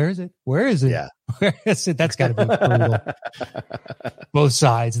 where is it? Where is it? Yeah. Where is it? That's got to be brutal. Both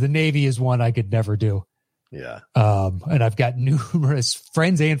sides. The Navy is one I could never do. Yeah. And I've got numerous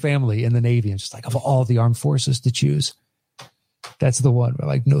friends and family in the Navy, and just like of all the armed forces to choose, that's the one. We're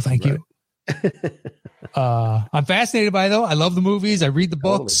like, no, thank you. I'm fascinated by it, though. I love the movies. I read the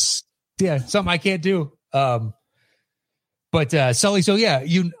books. Yeah, something I can't do. But Sully, so yeah,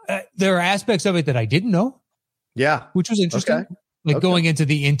 there are aspects of it that I didn't know. Yeah, which was interesting. Okay. Going into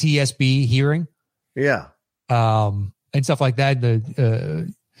the NTSB hearing. Yeah. And stuff like that.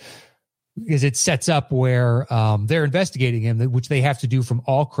 Because it sets up where they're investigating him, which they have to do from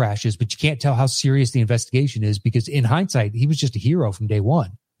all crashes, but you can't tell how serious the investigation is because in hindsight, he was just a hero from day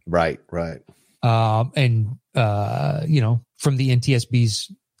one. Right. And from the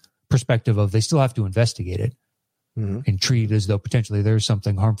NTSB's perspective of they still have to investigate it. Mm-hmm. And treat it as though potentially there's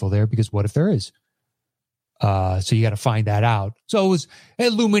something harmful there, because what if there is? So you got to find that out. So it was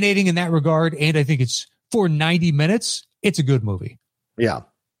illuminating in that regard, and I think it's for 90 minutes, it's a good movie. Yeah.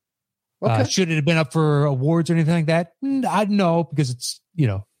 Okay. Should it have been up for awards or anything like that? I don't know, because it's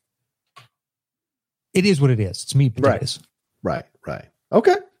it is what it is. It's meat and potatoes. Right.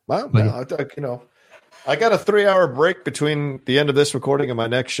 Okay. Well, I got a 3-hour break between the end of this recording and my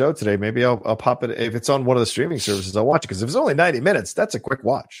next show today. Maybe I'll pop it. If it's on one of the streaming services, I'll watch it, because if it's only 90 minutes, that's a quick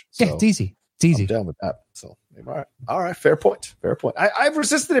watch. So yeah, it's easy. It's easy. I'm down with that. So all right. Fair point. I've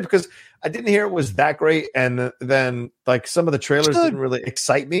resisted it because I didn't hear it was that great. And then like some of the trailers didn't really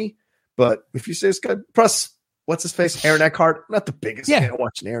excite me, but if you say it's good, plus what's his face? Aaron Eckhart, not the biggest fan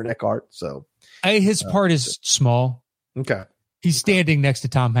watching Aaron Eckhart. So his part is small. Okay. He's standing next to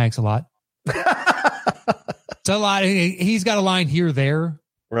Tom Hanks a lot. It's a lot. He's got a line here or there,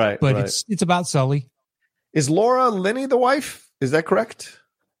 right? But it's about Sully. Is Laura Linney the wife? Is that correct?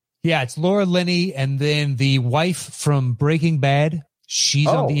 Yeah, it's Laura Linney, and then the wife from Breaking Bad. She's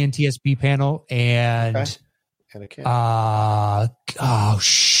on the NTSB panel, and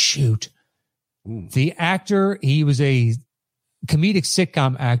the actor. He was a comedic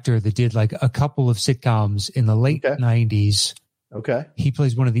sitcom actor that did like a couple of sitcoms in the late 90s. Okay, he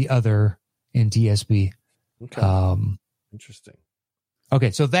plays one of the other NTSB. Okay. Interesting. Okay,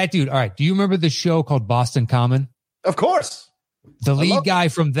 so that dude. All right. Do you remember the show called Boston Common? Of course. The lead guy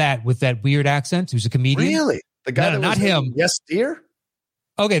from that with that weird accent, who's a comedian. Really? The guy not him. Yes, Dear?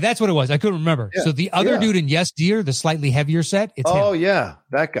 Okay, that's what it was. I couldn't remember. Yeah. So the other dude in Yes, Dear, the slightly heavier set, it's him. Oh, yeah.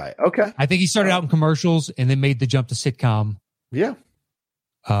 That guy. Okay. I think he started out in commercials and then made the jump to sitcom. Yeah.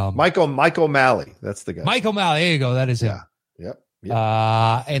 Michael Malley. That's the guy. Michael Malley. There you go. That is him. Yep.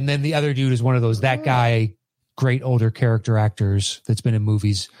 And then the other dude is one of those, that guy, great older character actors that's been in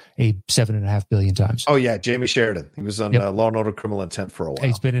movies 7.5 billion times. Oh yeah, Jamie Sheridan. He was on Law and Order: Criminal Intent for a while.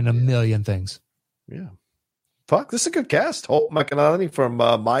 He's been in a million things. Yeah. Fuck, this is a good cast. Holt McCallany from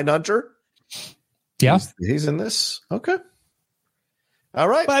Mindhunter. Yeah. He's in this. Okay. All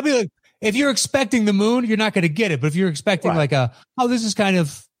right. But I mean, like, if you're expecting the moon, you're not going to get it. But if you're expecting like this is kind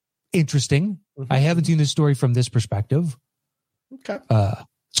of interesting. I haven't seen this story from this perspective. Okay.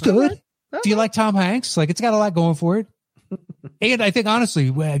 It's good. Right. Do you like Tom Hanks? Like, it's got a lot going for it. And I think,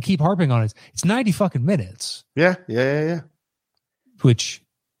 honestly, I keep harping on it. It's 90 fucking minutes. Yeah. Which,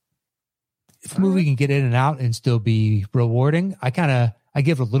 if a movie can get in and out and still be rewarding, I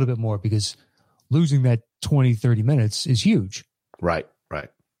give it a little bit more, because losing that 20, 30 minutes is huge. Right.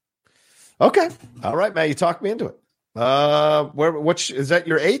 Okay. All right, man. You talked me into it. Which is that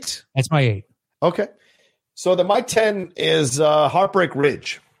your 8? That's my 8. Okay. So my 10 is Heartbreak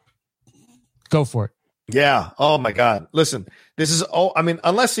Ridge. Go for it. Yeah. Oh my God. Listen,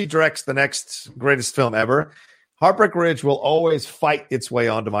 unless he directs the next greatest film ever, Heartbreak Ridge will always fight its way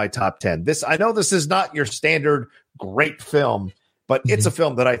onto my top 10. I know this is not your standard great film, but it's a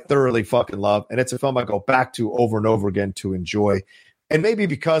film that I thoroughly fucking love. And it's a film I go back to over and over again to enjoy. And maybe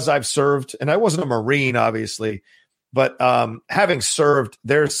because I've served, and I wasn't a Marine, obviously, but having served,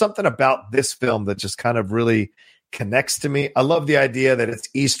 there's something about this film that just kind of really connects to me. I love the idea that it's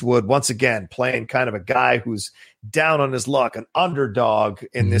Eastwood, once again, playing kind of a guy who's down on his luck, an underdog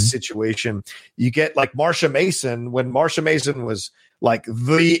in this situation. You get like Marsha Mason, when Marsha Mason was like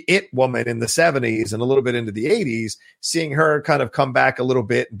the it woman in the 70s and a little bit into the 80s, seeing her kind of come back a little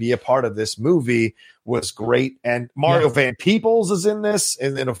bit and be a part of this movie was great. And Mario Van Peebles is in this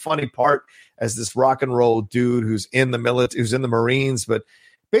in a funny part as this rock and roll dude who's in the military, who's in the Marines, but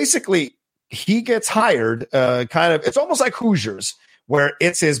basically he gets hired it's almost like Hoosiers, where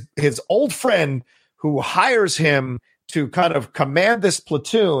it's his old friend who hires him to kind of command this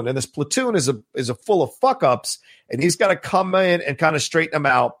platoon. And this platoon is a full of fuck ups, and he's got to come in and kind of straighten them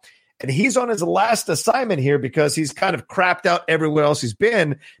out. And he's on his last assignment here because he's kind of crapped out everywhere else he's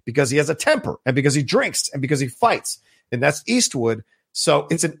been, because he has a temper and because he drinks and because he fights. And that's Eastwood. So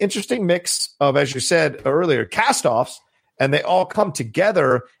it's an interesting mix of, as you said earlier, cast-offs, and they all come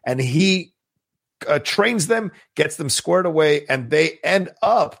together, and he trains them, gets them squared away, and they end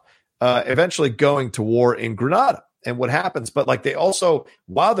up eventually going to war in Grenada. And what happens, but like they also,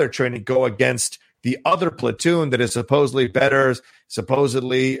 while they're training, go against the other platoon that is supposedly better,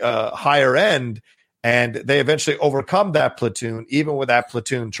 supposedly higher end, and they eventually overcome that platoon, even when that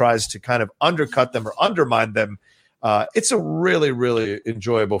platoon tries to kind of undercut them or undermine them. It's a really, really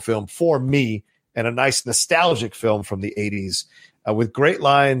enjoyable film for me, and a nice nostalgic film from the 80s with great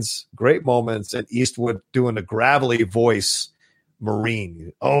lines, great moments, and Eastwood doing a gravelly voice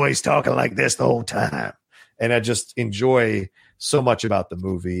Marine, always talking like this the whole time. And I just enjoy so much about the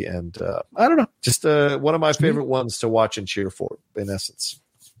movie. And I don't know, just one of my favorite ones to watch and cheer for, in essence.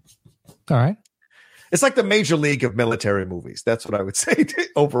 All right. It's like the major league of military movies. That's what I would say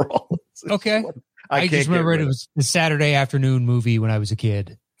overall. Okay. I just remember it was the Saturday afternoon movie when I was a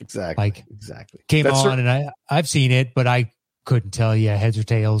kid. Exactly. Came on, and I've seen it, but I couldn't tell you heads or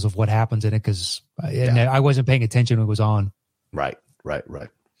tails of what happens in it because I wasn't paying attention when it was on. Right.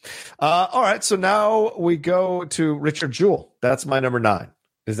 All right. So now we go to Richard Jewell. That's my number 9.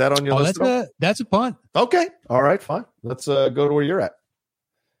 Is that on your list? That's a punt. Okay. All right. Fine. Let's go to where you're at.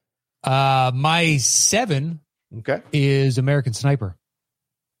 My 7 is American Sniper.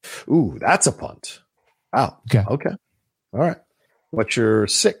 Ooh, that's a punt. Wow. Okay. All right. What's your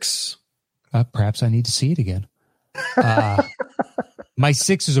 6? Perhaps I need to see it again. My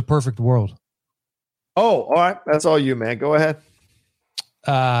 6 is A Perfect World. Oh, all right. That's all you, man. Go ahead.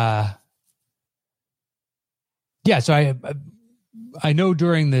 So I know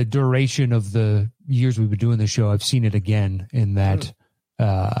during the duration of the years we've been doing the show, I've seen it again in that,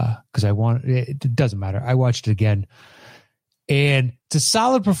 because it doesn't matter. I watched it again, and it's a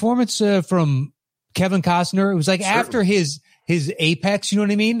solid performance from Kevin Costner. It was like after his apex, you know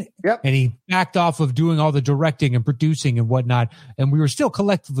what I mean? Yep. And he backed off of doing all the directing and producing and whatnot. And we were still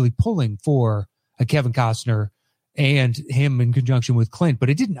collectively pulling for a Kevin Costner and him in conjunction with Clint, but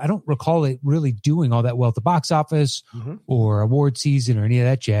I don't recall it really doing all that well at the box office or award season or any of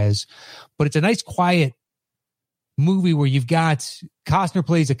that jazz. But it's a nice, quiet movie where you've got Costner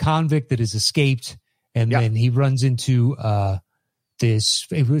plays a convict that has escaped, and then he runs into he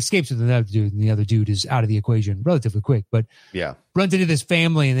escapes with another dude, and the other dude is out of the equation relatively quick, but runs into this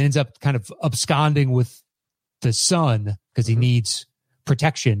family and ends up kind of absconding with the son because he needs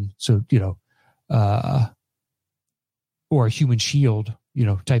protection. So, or a human shield,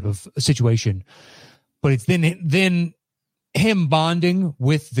 type of situation. But it's then him bonding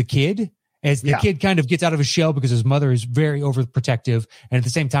with the kid as the kid kind of gets out of his shell because his mother is very overprotective. And at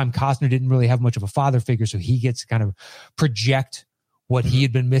the same time, Costner didn't really have much of a father figure. So he gets to kind of project what he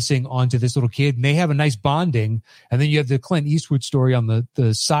had been missing onto this little kid. And they have a nice bonding. And then you have the Clint Eastwood story on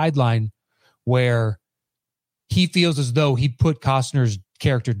the sideline where he feels as though he put Costner's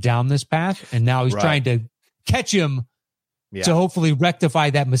character down this path. And now he's trying to catch him to hopefully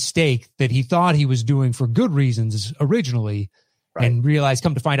rectify that mistake that he thought he was doing for good reasons originally. And realize,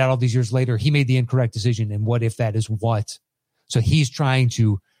 come to find out all these years later, he made the incorrect decision. And what if that is what? So he's trying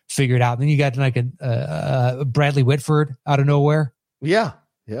to figure it out. And then you got like a Bradley Whitford out of nowhere. Yeah.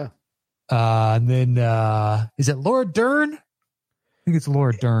 And then is it Laura Dern? I think it's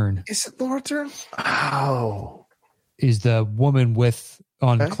Laura Dern. Is it Laura Dern? Oh. Is the woman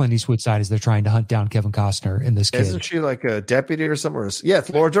on Clint Eastwood's side as they're trying to hunt down Kevin Costner in this kid. Isn't she like a deputy or somewhere? Yeah, it's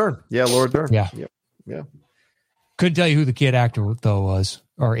Laura Dern. Yeah, Laura Dern. Yeah. Couldn't tell you who the kid actor though was.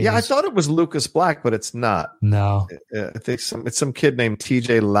 I thought it was Lucas Black, but it's not. No, I think it's some kid named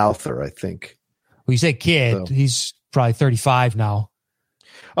T.J. Lowther. I think. Well, you say kid, he's probably 35 now.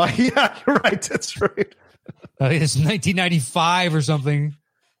 Yeah, you're right. That's right. It's 1995 or something.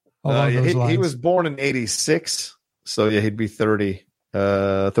 He was born in 86, so yeah, he'd be 30.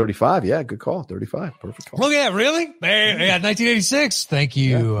 35. Yeah, good call. 35. Perfect call. Look at that. Really? Yeah, 1986. Thank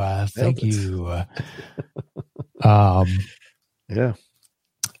you. Thank you. Yeah.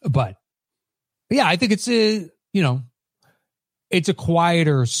 But yeah, I think it's it's a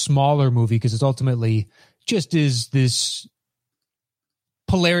quieter, smaller movie because it's ultimately just is this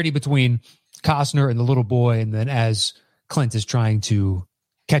polarity between Costner and the little boy, and then as Clint is trying to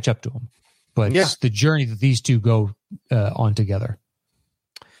catch up to him. But it's the journey that these two go on together.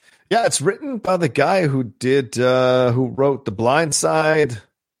 Yeah, it's written by the guy who wrote The Blind Side,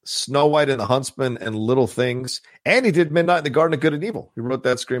 Snow White and the Huntsman, and Little Things. And he did Midnight in the Garden of Good and Evil. He wrote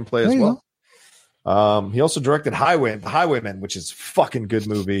that screenplay as well. He also directed Highwaymen, which is a fucking good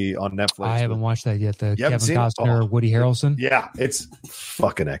movie on Netflix. I haven't watched that yet. The Kevin Costner, Woody Harrelson. Yeah, it's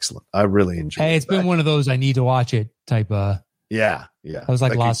fucking excellent. I really enjoyed it. Hey, it's been one of those I need to watch it type. Yeah. I was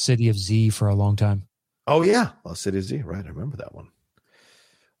like Lost City of Z for a long time. Oh, yeah. Lost City of Z. Right. I remember that one.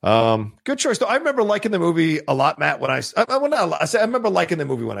 Good choice. Though I remember liking the movie a lot, Matt. I remember liking the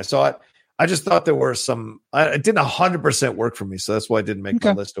movie when I saw it. I just thought there were it didn't 100% work for me. So that's why I didn't make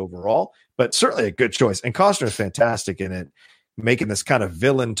my list overall, but certainly a good choice. And Costner is fantastic in it, making this kind of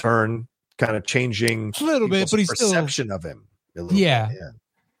villain turn, kind of changing a little bit, but he's perception still, of him.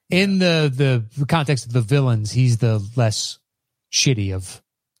 In the context of the villains, he's the less shitty of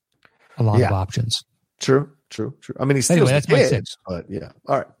a lot of options. True. I mean, he's still that's my 6. But yeah.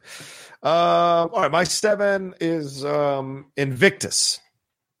 All right. My 7 is Invictus.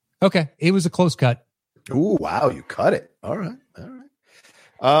 Okay, it was a close cut. Ooh, wow, you cut it. All right.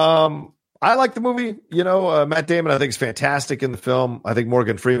 I like the movie. Matt Damon, I think, is fantastic in the film. I think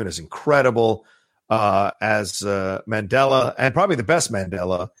Morgan Freeman is incredible as Mandela, and probably the best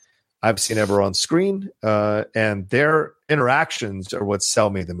Mandela I've seen ever on screen. And their interactions are what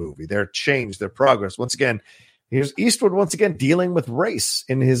sell me the movie. Their change, their progress. Once again, here's Eastwood dealing with race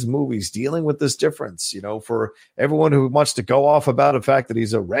in his movies, dealing with this difference. For everyone who wants to go off about the fact that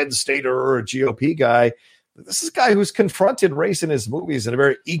he's a red stater or a GOP guy, this is a guy who's confronted race in his movies in a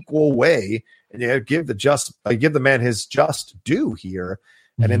very equal way. And you give the man his just due here.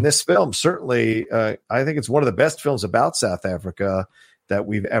 Mm-hmm. And in this film, certainly, I think it's one of the best films about South Africa that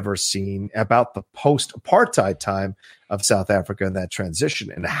we've ever seen, about the post-apartheid time of South Africa and that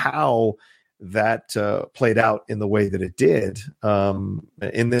transition and how that played out in the way that it did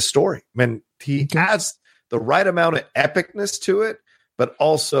in this story. I mean, he adds the right amount of epicness to it, but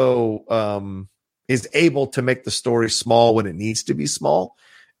also is able to make the story small when it needs to be small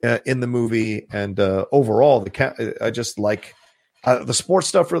in the movie. And overall, I just like the sports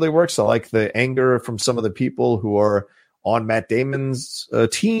stuff really works. I like the anger from some of the people who are on Matt Damon's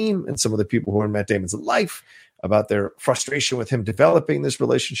team and some of the people who are in Matt Damon's life about their frustration with him developing this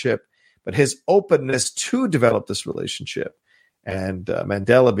relationship, but his openness to develop this relationship and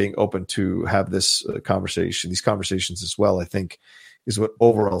Mandela being open to have this these conversations as well, I think is what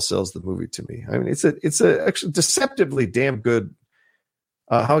overall sells the movie to me. I mean, it's a actually deceptively damn good,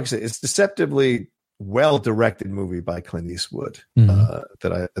 it's deceptively well-directed movie by Clint Eastwood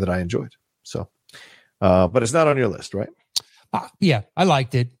that I enjoyed. So, but it's not on your list, right? Yeah, I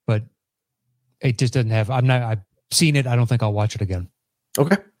liked it, but it just doesn't have. I've seen it. I don't think I'll watch it again.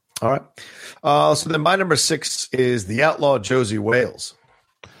 Okay, all right. So then my number 6 is The Outlaw Josie Wales.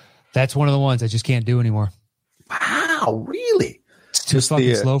 That's one of the ones I just can't do anymore. Wow, really? It's too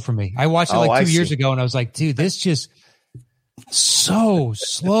fucking slow for me. I watched it 2 years ago, and I was like, dude, this just so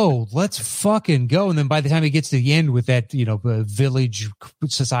slow. Let's fucking go. And then by the time it gets to the end with that, village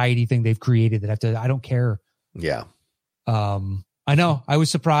society thing they've created I don't care. Yeah. I know. I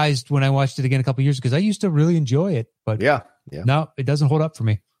was surprised when I watched it again a couple of years because I used to really enjoy it, but no, it doesn't hold up for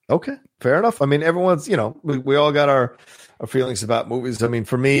me. Okay, fair enough. I mean, everyone's, we all got our feelings about movies. I mean,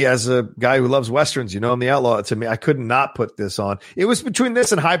 for me, as a guy who loves Westerns, I'm the outlaw. To me, I could not put this on. It was between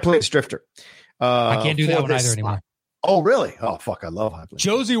this and High Plains Drifter. I can't do that one either anymore. Oh, really? Oh, fuck. I love High Plains.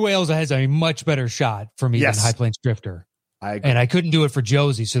 Josie Wales has a much better shot for me than High Plains Drifter. I agree. And I couldn't do it for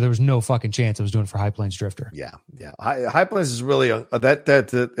Josie, so there was no fucking chance I was doing it for High Plains Drifter. Yeah. High Plains is really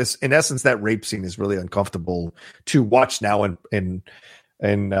that in essence, that rape scene is really uncomfortable to watch now in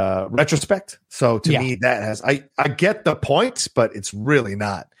retrospect. So to me, that has I get the points, but it's really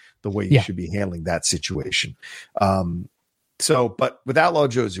not the way you should be handling that situation. But with Outlaw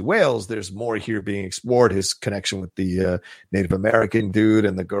Josie Wales, there's more here being explored. His connection with the Native American dude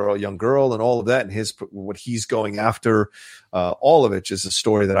and the young girl, and all of that, and what he's going after. All of it is a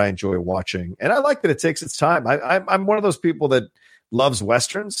story that I enjoy watching, and I like that it takes its time. I'm one of those people that loves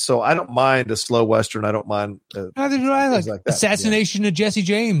Westerns, so I don't mind a slow Western. I don't mind. Neither do I. Like Assassination of Jesse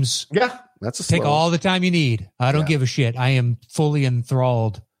James. Yeah, that's take all the time you need. I don't give a shit. I am fully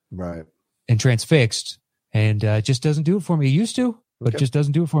enthralled, right, and transfixed. And it just doesn't do it for me. It used to, but just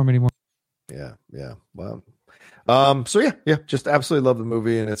doesn't do it for me anymore. Yeah. Well, just absolutely love the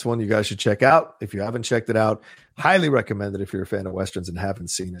movie, and it's one you guys should check out. If you haven't checked it out, highly recommend it if you're a fan of Westerns and haven't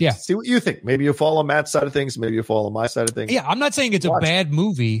seen it. Yeah. See what you think. Maybe you'll fall on Matt's side of things. Maybe you'll fall on my side of things. Yeah, I'm not saying it's a bad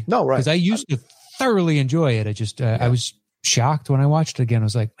movie. No, right. Because I used to thoroughly enjoy it. I just, I was shocked when I watched it again. I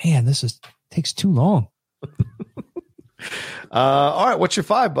was like, man, this takes too long. All right. What's your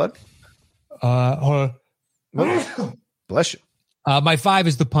 5, bud? Bless you. My 5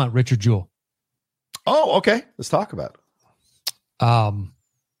 is The Punt, Richard Jewell. Oh, okay. Let's talk about it.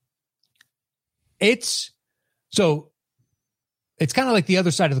 It's kind of like the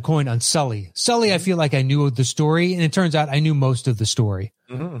other side of the coin on Sully. Sully, I feel like I knew the story, and it turns out I knew most of the story.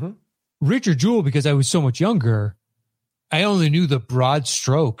 Mm-hmm. Richard Jewell, because I was so much younger, I only knew the broad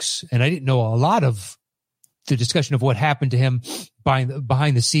strokes, and I didn't know a lot of the discussion of what happened to him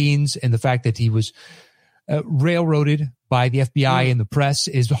behind the scenes, and the fact that he was railroaded by the FBI and the press.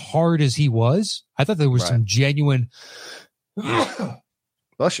 As hard as he was, I thought there was some genuine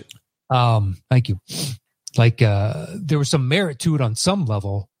bless you. Thank you. Like there was some merit to it on some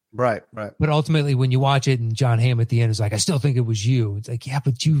level. Right. But ultimately when you watch it and John Hamm at the end is like, I still think it was you. It's like, yeah,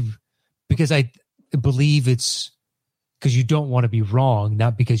 but because I believe it's because you don't want to be wrong,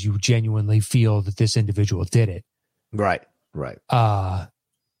 not because you genuinely feel that this individual did it. Right.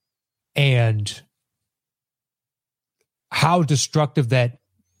 And how destructive that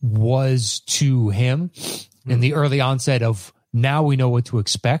was to him in the early onset of now we know what to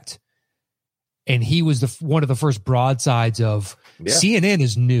expect. And he was one of the first broadsides of CNN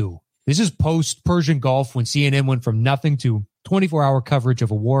is new. This is post Persian Gulf when CNN went from nothing to 24-hour coverage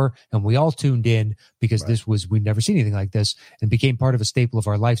of a war. And we all tuned in because we'd never seen anything like this, and became part of a staple of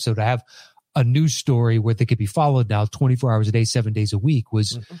our life. So to have a news story where they could be followed now 24 hours a day, 7 days a week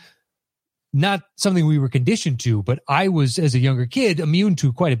was not something we were conditioned to, but I was, as a younger kid, immune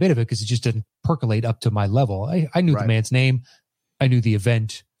to quite a bit of it because it just didn't percolate up to my level. I knew the man's name. I knew the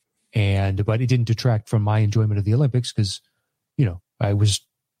event, but it didn't detract from my enjoyment of the Olympics because, I was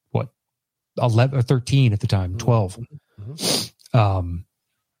 11 or 13 at the time, 12. So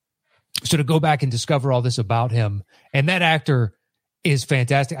to go back and discover all this about him, and that actor is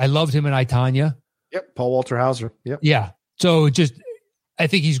fantastic. I loved him in I, Tonya. Yep. Paul Walter Hauser. Yep. Yeah. So I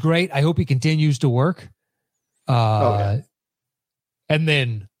think he's great. I hope he continues to work. And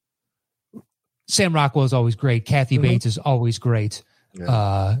then Sam Rockwell is always great. Kathy Bates is always great.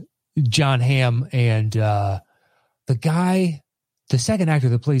 Yeah. John Hamm and the second actor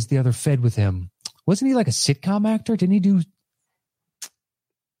that plays the other Fed with him, wasn't he like a sitcom actor? Didn't he do?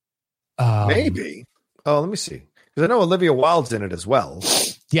 Maybe. Oh, let me see. Because I know Olivia Wilde's in it as well.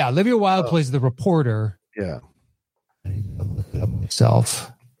 Yeah, Olivia Wilde plays the reporter. Yeah. I need to look it up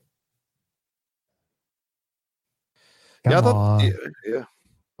myself. Who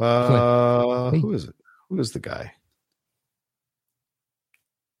is it? Who is the guy?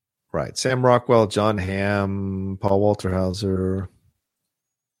 Right. Sam Rockwell, John Hamm, Paul Walter Hauser.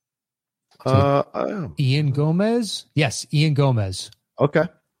 Ian Gomez? Yes, Ian Gomez. Okay.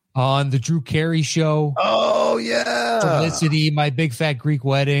 On the Drew Carey show. Oh, yeah. Felicity, My Big Fat Greek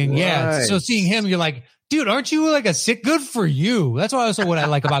Wedding. Right. Yeah. So seeing him, you're like, dude, aren't you like a sick? Good for you. That's also what I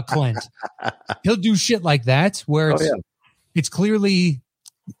like about Clint. He'll do shit like that where it's clearly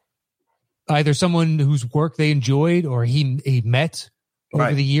either someone whose work they enjoyed or he met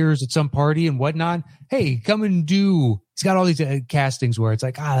over the years at some party and whatnot. Hey, come and do. He's got all these castings where it's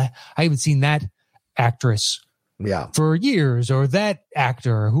like, I haven't seen that actress for years, or that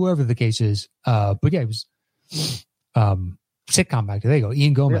actor, or whoever the case is. But yeah, it was sitcom actor. There you go,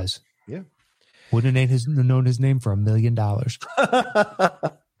 Ian Gomez. Yeah. Wouldn't have known his name for $1 million.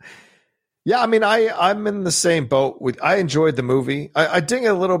 Yeah, I mean, I'm in the same boat. I enjoyed the movie. I ding it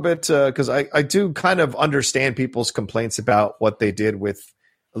a little bit because I do kind of understand people's complaints about what they did with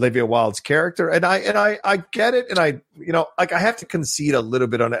Olivia Wilde's character, and I get it, and I have to concede a little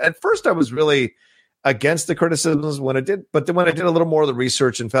bit on it. At first, I was really against the criticisms when I did, but then when I did a little more of the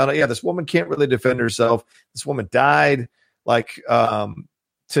research and found out, this woman can't really defend herself. This woman died, I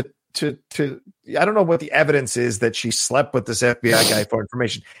don't know what the evidence is that she slept with this FBI guy for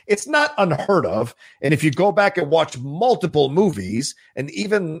information. It's not unheard of. And if you go back and watch multiple movies and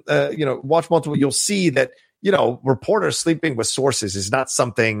even, watch multiple, you'll see that, reporters sleeping with sources is not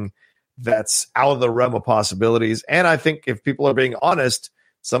something that's out of the realm of possibilities. And I think if people are being honest,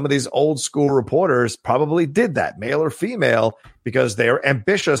 some of these old school reporters probably did that, male or female, because they're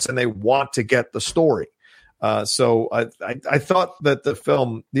ambitious and they want to get the story. So I thought that the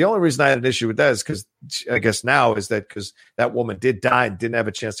film, the only reason I had an issue with that is because I guess now is that because that woman did die and didn't have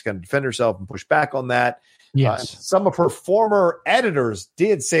a chance to kind of defend herself and push back on that. Yes. Some of her former editors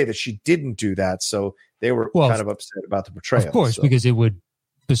did say that she didn't do that. So they were kind of upset about the portrayal. Of course, because it would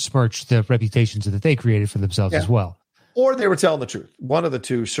besmirch the reputations that they created for themselves as well. Or they were telling the truth. One of the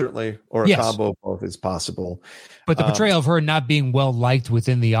two, certainly, or a combo of both is possible. But the portrayal of her not being well liked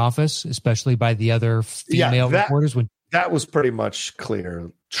within the office, especially by the other female reporters, that was pretty much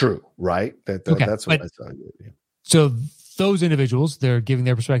clear, true, right? That's what I saw. Yeah. So those individuals, they're giving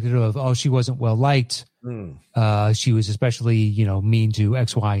their perspective of, she wasn't well liked. She was especially, mean to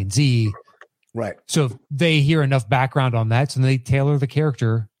X, Y, and Z. Right. So if they hear enough background on that, so they tailor the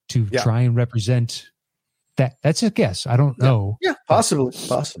character to try and represent. That's a guess. I don't know. Yeah, possibly.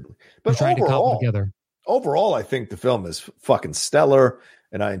 But trying to cobble together. Overall, I think the film is fucking stellar,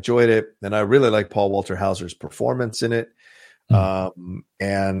 and I enjoyed it, and I really like Paul Walter Hauser's performance in it. And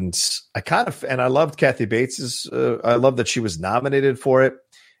I loved Kathy Bates's. I love that she was nominated for it,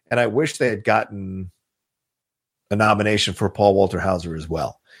 and I wish they had gotten a nomination for Paul Walter Hauser as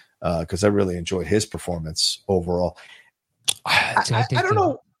well, because I really enjoyed his performance overall. I don't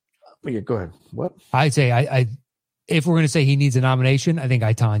know. Yeah, go ahead. What? I'd say if we're going to say he needs a nomination, I think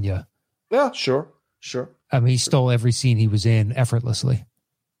I, Tonya. Yeah, sure. I mean, he stole every scene he was in effortlessly.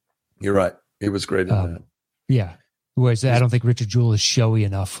 You're right. He was great in that. Yeah. Whereas I don't think Richard Jewell is showy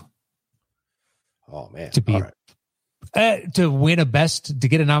enough. Oh man, to be to win to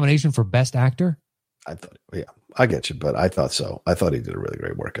get a nomination for Best Actor. I thought, I get you, but I thought so. I thought he did a really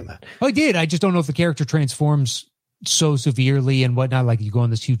great work in that. Oh, he did. I just don't know if the character transforms so severely and whatnot. Like you go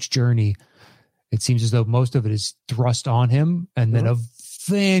on this huge journey. It seems as though most of it is thrust on him, and then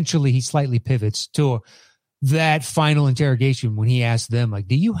eventually he slightly pivots to that final interrogation when he asks them, like,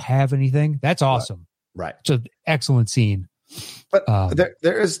 "Do you have anything?" That's awesome. Right. It's an excellent scene. But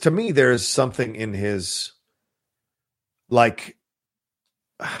there is something in his, like,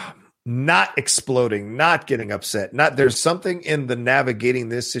 not exploding, not getting upset. There's something in the navigating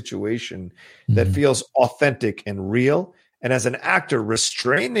this situation that feels authentic and real. And as an actor,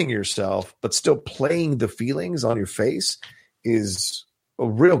 restraining yourself, but still playing the feelings on your face is a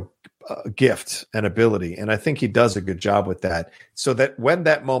real gift and ability. And I think he does a good job with that, so that when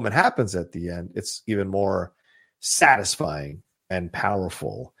that moment happens at the end, it's even more satisfying and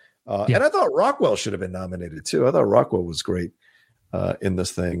powerful. And I thought Rockwell should have been nominated too. I thought Rockwell was great in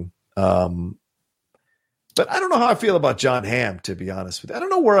this thing. But I don't know how I feel about John Hamm, to be honest with you. I don't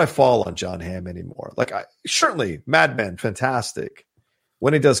know where I fall on John Hamm anymore. Like, certainly Mad Men, fantastic.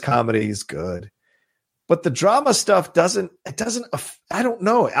 When he does comedy, he's good. But the drama stuff I don't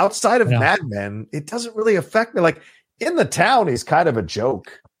know. Outside of Mad Men, it doesn't really affect me. Like, in The Town, he's kind of a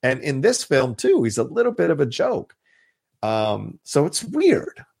joke. And in this film, too, he's a little bit of a joke. So it's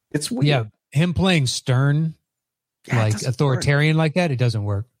weird. Yeah, him playing stern, like authoritarian like that, it doesn't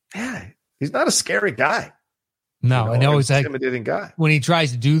work. Yeah, he's not a scary guy. No, I know he's like intimidating guy. When he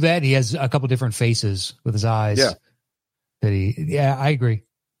tries to do that, he has a couple different faces with his eyes. Yeah, I agree.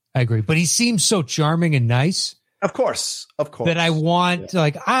 But he seems so charming and nice. Of course. That I want to,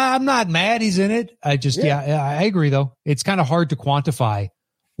 like, I'm not mad he's in it. I just, I agree though. It's kind of hard to quantify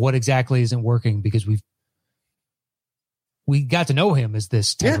what exactly isn't working because we got to know him as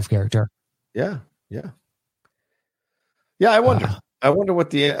this type of character. Yeah. I wonder. I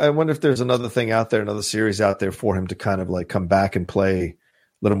wonder if there's another thing out there, another series out there for him to kind of like come back and play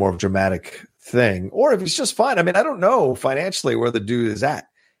little more of a dramatic thing, or if he's just fine. I mean, I don't know financially where the dude is at.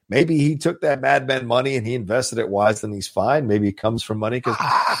 Maybe he took that Mad Men money and he invested it wisely and he's fine. Maybe it comes from money because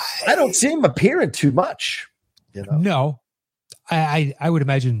I don't see him appearing too much. You know? No, I would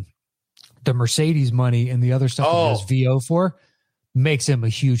imagine the Mercedes money and the other stuff he does VO for makes him a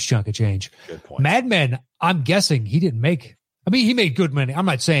huge chunk of change. Good point. Mad Men, I'm guessing he didn't make. I mean, he made good money. I'm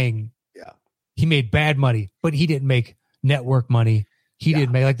not saying he made bad money, but he didn't make network money. He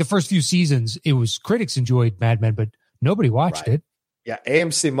didn't make, like, the first few seasons, it was critics enjoyed Mad Men, but nobody watched it. Yeah,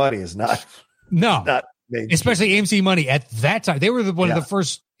 AMC money is not. No, especially AMC money at that time. They were one of the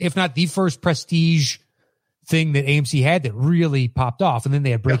first, if not the first, prestige thing that AMC had that really popped off. And then they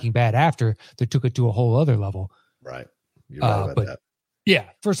had Breaking Bad after that took it to a whole other level. Right. You're right about that. Yeah,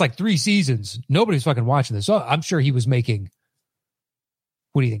 first like 3 seasons, nobody's fucking watching this. So I'm sure he was making,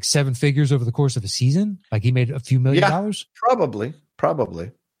 what do you think, 7 figures over the course of a season? Like he made a few $1 million?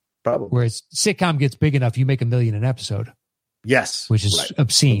 Probably. Whereas sitcom gets big enough, you make $1 million an episode. Yes. Which is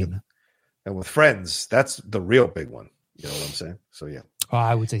obscene. And with Friends, that's the real big one. You know what I'm saying? So, yeah.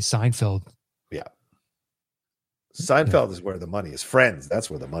 I would say Seinfeld. Yeah. Seinfeld is where the money is. Friends,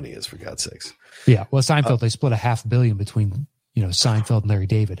 that's where the money is, for God's sakes. Yeah. Well, Seinfeld, they split $500 million between, Seinfeld and Larry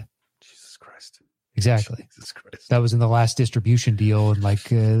David. Jesus Christ. Exactly. Jesus Christ. That was in the last distribution deal in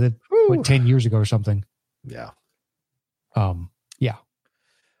 10 years ago or something. Yeah. Yeah.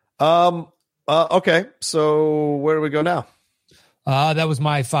 Okay. So where do we go now? That was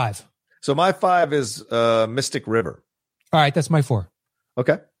my 5. So my 5 is Mystic River. All right, that's my 4.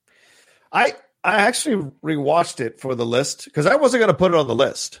 Okay. I actually rewatched it for the list because I wasn't going to put it on the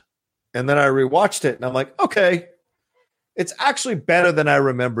list. And then I rewatched it and I'm like, okay, it's actually better than I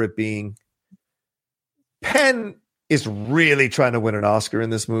remember it being. Penn is really trying to win an Oscar in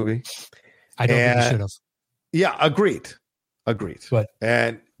this movie. I don't think he should have. Yeah, agreed.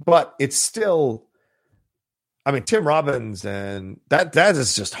 But it's still, I mean, Tim Robbins, and that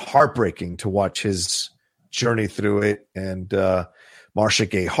is just heartbreaking to watch his journey through it. And Marsha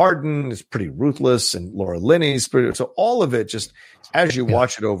Gay Harden is pretty ruthless, and Laura Linney's pretty. So all of it, just as you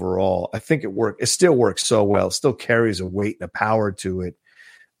watch it overall, I think it worked. It still works so well. It still carries a weight and a power to it.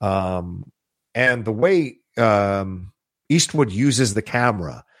 And the way Eastwood uses the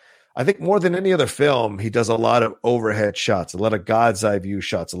camera, I think more than any other film, he does a lot of overhead shots, a lot of God's eye view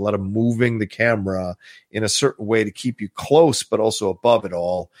shots, a lot of moving the camera in a certain way to keep you close, but also above it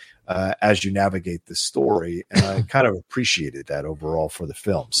all as you navigate the story. And I kind of appreciated that overall for the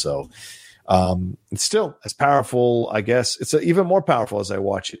film. So it's still as powerful, I guess. It's even more powerful as I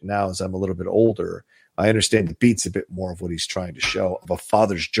watch it now as I'm a little bit older. I understand the beats a bit more of what he's trying to show of a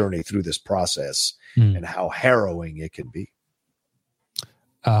father's journey through this process and how harrowing it can be.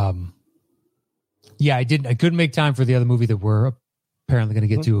 Yeah, I couldn't make time for the other movie that we're apparently going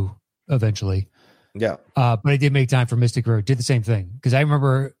to get to eventually. Yeah. But I did make time for Mystic River. Did the same thing because I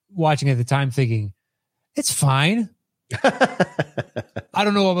remember watching it at the time thinking, it's fine. I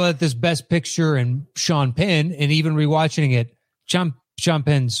don't know about this Best Picture and Sean Penn, and even rewatching it, Sean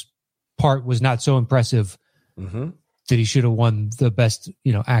Penn's part was not so impressive that he should have won the best,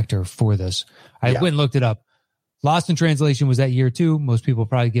 actor for this. I went and looked it up. Lost in Translation was that year too. Most people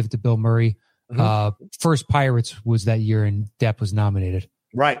probably give it to Bill Murray. First Pirates was that year, and Depp was nominated.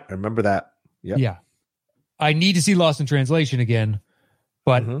 Right, I remember that. Yep. Yeah, I need to see Lost in Translation again,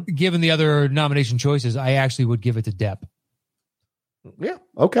 but given the other nomination choices, I actually would give it to Depp. Yeah,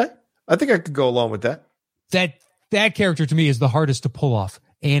 okay. I think I could go along with that. That character to me is the hardest to pull off,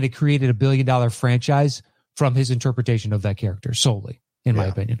 and it created a $1 billion franchise from his interpretation of that character solely, in my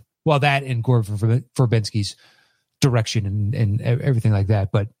opinion. Well, that and Gore Verbinski's direction and everything like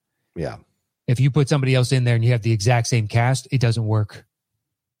that. But yeah, if you put somebody else in there and you have the exact same cast, it doesn't work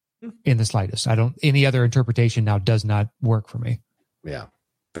in the slightest. Any other interpretation now does not work for me. Yeah,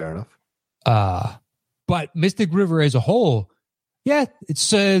 fair enough. But Mystic River as a whole,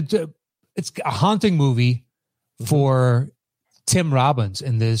 it's a haunting movie for Tim Robbins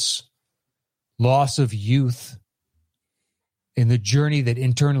and this loss of youth and the journey that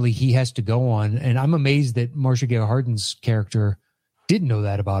internally he has to go on. And I'm amazed that Marsha Gay Harden's character didn't know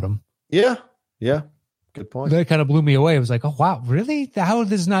that about him. Yeah. Good point. That kind of blew me away. I was like, oh, wow, really? How did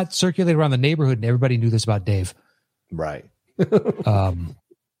this not circulate around the neighborhood and everybody knew this about Dave? Right.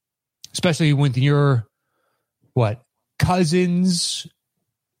 Especially when you're, cousins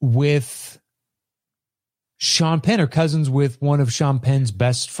with Sean Penn or cousins with one of Sean Penn's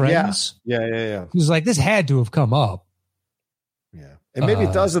best friends. Yeah. It was like, this had to have come up. Yeah. And maybe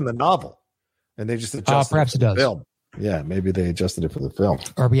it does in the novel. And they just adjusted perhaps it for it does. The film. Yeah, maybe they adjusted it for the film.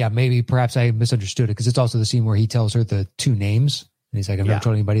 Or maybe perhaps I misunderstood it because it's also the scene where he tells her the 2 names he's like, I've never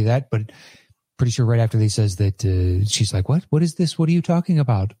told anybody that, but pretty sure right after he says that, she's like, what is this? What are you talking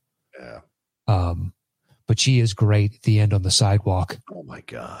about? Yeah. But she is great at the end on the sidewalk. Oh my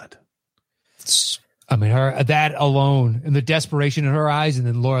God. Her, that alone, and the desperation in her eyes, and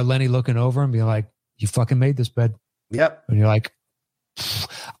then Laura Linney looking over and being like, you fucking made this bed. Yep. And you're like,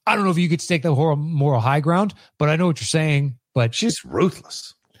 I don't know if you could take the moral high ground, but I know what you're saying. But she's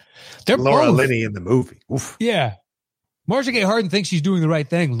ruthless. They're Laura both. Linney in the movie. Oof. Yeah. Marcia Gay Harden thinks she's doing the right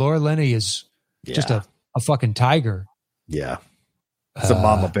thing. Laura Linney is just a fucking tiger. Yeah. It's a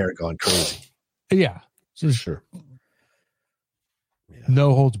mama bear gone crazy. Yeah. For sure. Yeah.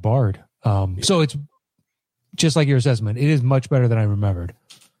 No holds barred. So it's just like your assessment. It is much better than I remembered.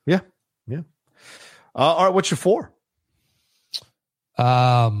 Yeah. Yeah. All right. What's your 4?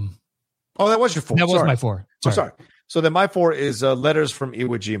 That was your 4. That was my 4. Sorry. So then my 4 is Letters from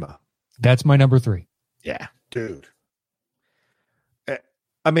Iwo Jima. That's my number 3. Yeah, dude.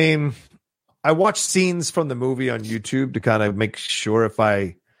 I watched scenes from the movie on YouTube to kind of make sure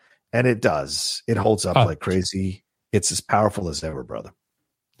and it does. It holds up like crazy. It's as powerful as ever, brother.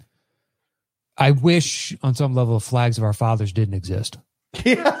 I wish on some level Flags of Our Fathers didn't exist.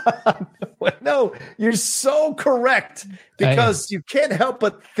 Yeah. No, you're so correct, because you can't help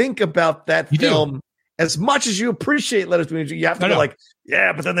but think about that film as much as you appreciate Letters from Iwo Jima. You have to go like,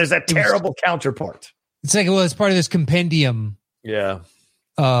 yeah, but then there's that terrible counterpart. It's like, well, it's part of this compendium. Yeah.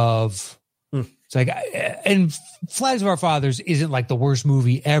 It's like, and Flags of Our Fathers isn't like the worst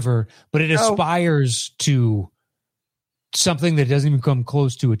movie ever, but it aspires to something that doesn't even come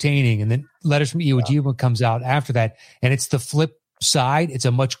close to attaining. And then Letters from Iwo Jima comes out after that, and it's the flip side. It's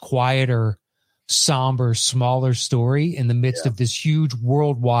a much quieter, somber, smaller story in the midst of this huge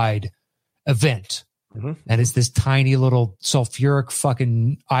worldwide event. Mm-hmm. And it's this tiny little sulfuric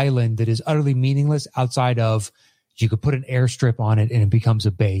fucking island that is utterly meaningless outside of, you could put an airstrip on it and it becomes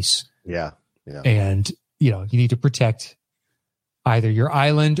a base. Yeah. Yeah. And, you need to protect either your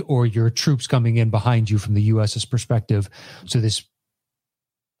island or your troops coming in behind you from the U.S.'s perspective. So this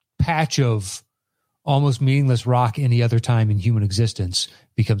patch of almost meaningless rock any other time in human existence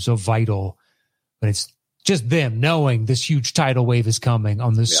becomes so vital. But it's just them knowing this huge tidal wave is coming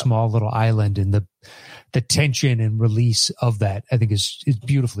on this small little island, and the tension and release of that, I think is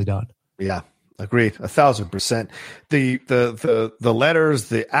beautifully done. Yeah. Agreed, 1,000%. The letters,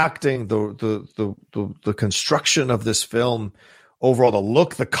 the acting, the construction of this film, overall, the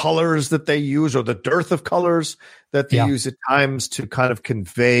look, the colors that they use, or the dearth of colors that they use at times to kind of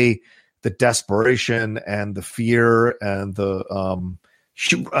convey the desperation and the fear and the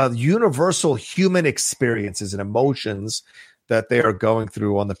universal human experiences and emotions that they are going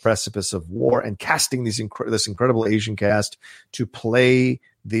through on the precipice of war, and casting this incredible Asian cast to play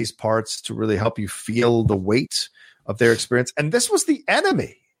these parts to really help you feel the weight of their experience. And this was the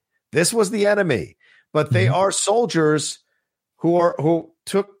enemy. But they are soldiers who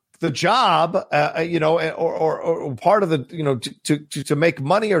took the job, or part of the, to make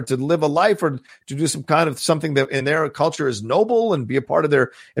money or to live a life or to do some kind of something that in their culture is noble and be a part of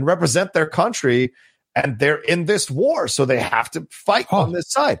and represent their country. And they're in this war, so they have to fight on this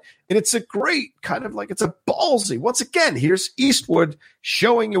side. And it's a great kind of it's a ballsy. Once again, here's Eastwood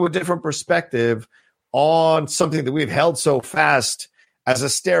showing you a different perspective on something that we've held so fast as a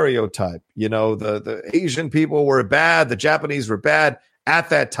stereotype. The Asian people were bad, the Japanese were bad at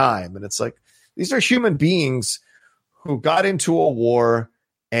that time. And it's like, these are human beings who got into a war,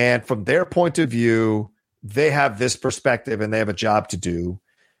 and from their point of view, they have this perspective and they have a job to do.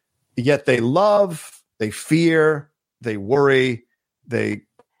 Yet they love, they fear, they worry, they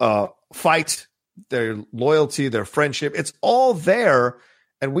fight, their loyalty, their friendship. It's all there.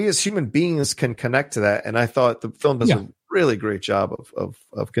 And we as human beings can connect to that. And I thought the film does a really great job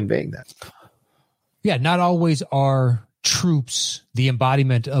of conveying that. Yeah, not always are troops the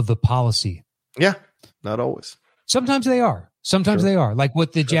embodiment of the policy. Yeah, not always. Sometimes they are. Sometimes they are. Like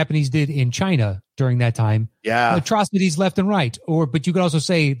what the Japanese did in China during that time. Yeah. Atrocities left and right. But you could also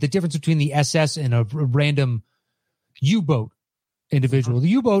say the difference between the SS and a random U-boat individual. The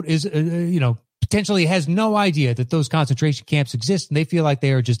U-boat is, potentially has no idea that those concentration camps exist, and they feel like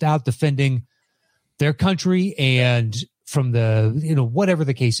they are just out defending their country and from the, whatever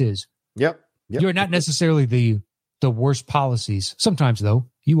the case is. Yep. You're not necessarily the worst policies. Sometimes, though,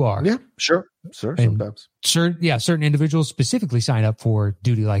 you are. Yeah, sure. Sometimes. Certain individuals specifically sign up for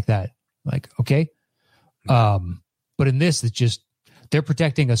duty like that. Like, okay. But in this, it's just, they're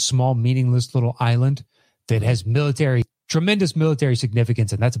protecting a small, meaningless little island that has tremendous military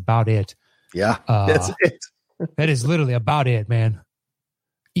significance, and that's about it. Yeah, that's it. That is literally about it, man.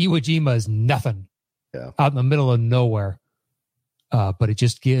 Iwo Jima is nothing. Yeah. Out in the middle of nowhere. but it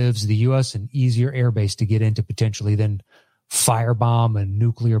just gives the U.S. an easier airbase to get into potentially than firebomb and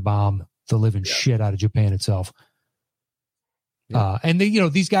nuclear bomb the living shit out of Japan itself. And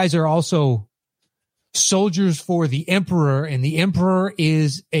these guys are also soldiers for the emperor, and the emperor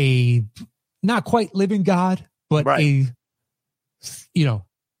is a not quite living god, but it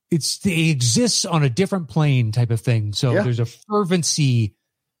exists on a different plane type of thing. So there's a fervency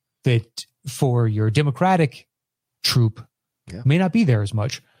that for your democratic troop may not be there as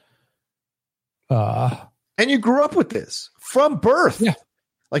much. And you grew up with this from birth. Yeah.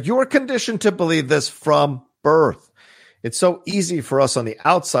 Like, you were conditioned to believe this from birth. It's so easy for us on the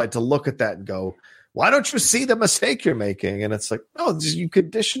outside to look at that and go, why don't you see the mistake you're making? And it's like, no, you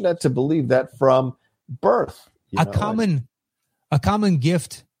condition that to believe that from birth. A common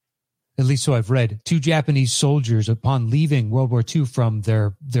gift, at least so I've read, to Japanese soldiers upon leaving World War II from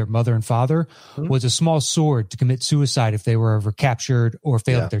their mother and father was a small sword to commit suicide if they were ever captured or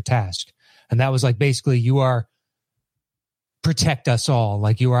failed at their task. And that was like, basically, you are protect us all.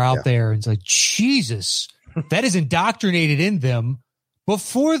 Like, you are out there, and it's like, Jesus, that is indoctrinated in them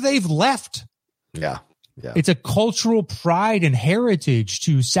before they've left. Yeah. It's a cultural pride and heritage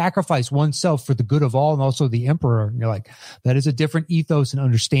to sacrifice oneself for the good of all, and also the emperor. And you're like, that is a different ethos and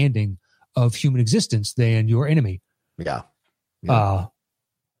understanding of human existence than your enemy. Yeah. So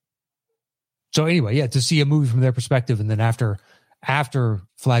anyway, to see a movie from their perspective, and then after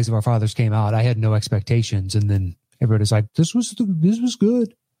Flags of Our Fathers came out, I had no expectations, and then everybody's like, this was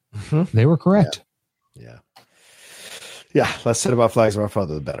good. Mm-hmm. They were correct. Yeah, less said about Flags of Our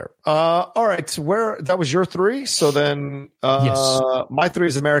Father, the better. All right, so that was your 3. So then my 3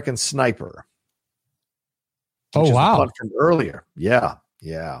 is American Sniper. Oh, wow. From earlier. Yeah.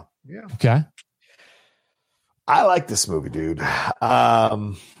 Okay. I like this movie, dude.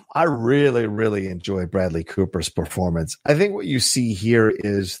 I really, really enjoy Bradley Cooper's performance. I think what you see here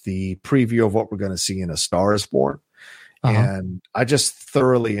is the preview of what we're going to see in A Star Is Born. And I just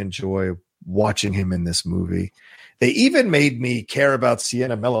thoroughly enjoy watching him in this movie. They even made me care about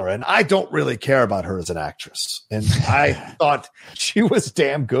Sienna Miller, and I don't really care about her as an actress. And I thought she was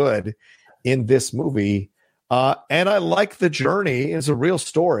damn good in this movie. And I like the journey. It's a real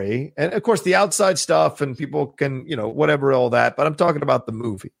story. And of course, the outside stuff, and people can, whatever, all that. But I'm talking about the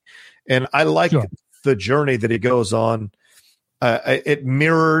movie. And I like the journey that he goes on. It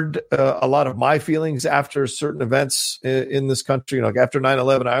mirrored a lot of my feelings after certain events in this country. Like after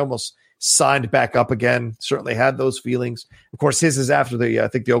 9/11, I almost signed back up again. Certainly had those feelings. Of course, his is after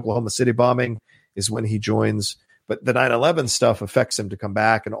the Oklahoma City bombing is when he joins. But the 9/11 stuff affects him to come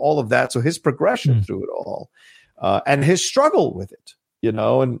back and all of that. So his progression through it all and his struggle with it,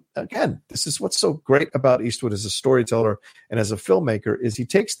 and again, this is what's so great about Eastwood as a storyteller and as a filmmaker is he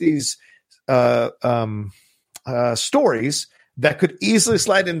takes these stories that could easily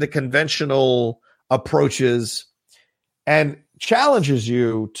slide into conventional approaches and challenges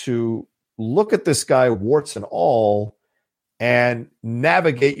you to look at this guy, warts and all, and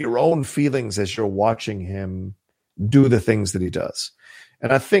navigate your own feelings as you're watching him do the things that he does.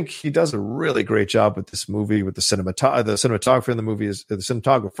 And I think he does a really great job with this movie, with the cinematographer in the movie the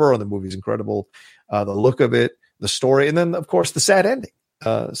cinematographer on the movie is incredible. The look of it, the story, and then of course the sad ending.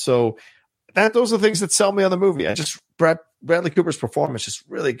 So those are the things that sell me on the movie. Bradley Cooper's performance just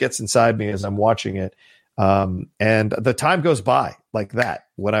really gets inside me as I'm watching it. And the time goes by like that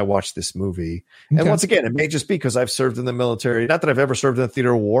when I watch this movie. Okay. And once again, it may just be because I've served in the military. Not that I've ever served in a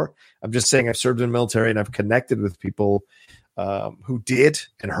theater of war. I'm just saying I've served in the military and I've connected with people who did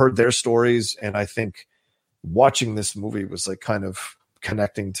and heard their stories. And I think watching this movie was like kind of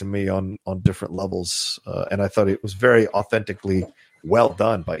connecting to me on different levels. And I thought it was very authentically well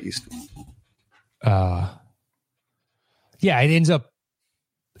done by Eastwood. It ends up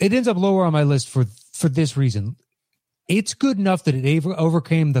lower on my list for this reason. It's good enough that it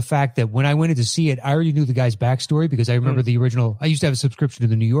overcame the fact that when I went in to see it, I already knew the guy's backstory because I remember the original. I used to have a subscription to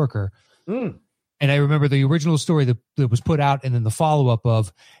the New Yorker. And I remember the original story that was put out and then the follow-up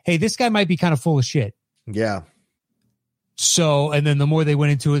of, hey, this guy might be kind of full of shit. Yeah. So, and then the more they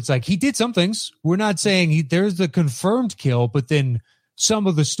went into it, it's like, he did some things. We're not saying there's the confirmed kill, but then some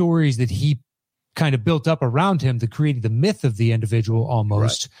of the stories that he kind of built up around him that created the myth of the individual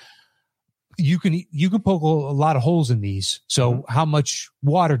almost. Right. You can poke a lot of holes in these. So how much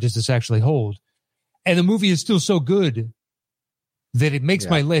water does this actually hold? And the movie is still so good that it makes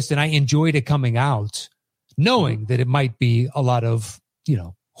my list, and I enjoyed it coming out, knowing that it might be a lot of,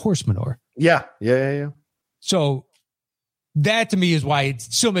 horse manure. Yeah. So that to me is why it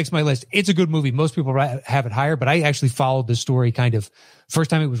still makes my list. It's a good movie. Most people have it higher, but I actually followed the story kind of first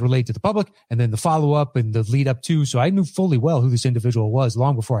time it was relayed to the public, and then the follow up and the lead up to. So I knew fully well who this individual was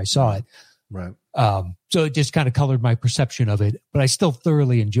long before I saw it. Right. So it just kind of colored my perception of it, but I still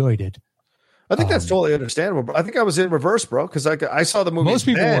thoroughly enjoyed it. I think that's totally understandable. But I think I was in reverse, bro, because I saw the movie. Most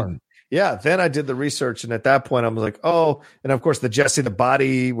people were. Yeah. Then I did the research, and at that point, I was like, oh, and of course, the Jesse the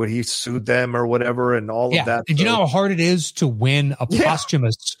Body, when he sued them or whatever, and all of that. And you know how hard it is to win a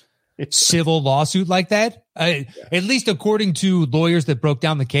posthumous civil lawsuit like that? At least according to lawyers that broke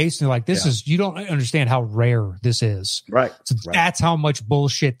down the case, and they're like, this is, you don't understand how rare this is. Right. So that's how much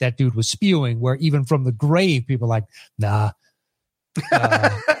bullshit that dude was spewing, where even from the grave, people are like, nah. Nah.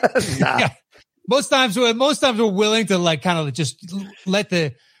 Yeah. Most times we're willing to like kind of just let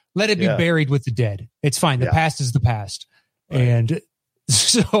it be buried with the dead. It's fine. The past is the past. Right. And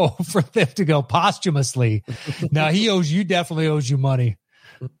so for them to go posthumously, now he definitely owes you money.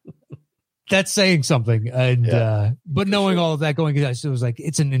 That's saying something. And, but knowing all of that going, it was like,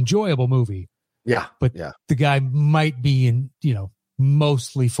 it's an enjoyable movie. Yeah. But the guy might be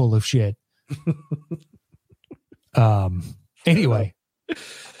mostly full of shit. Anyway.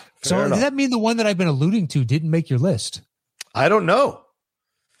 So does that mean the one that I've been alluding to didn't make your list? I don't know.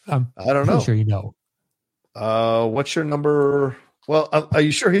 I don't know. Sure you know. What's your number? Well, are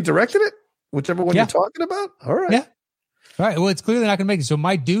you sure he directed it? Whichever one you're talking about? All right. Yeah. All right. Well, it's clearly not going to make it. So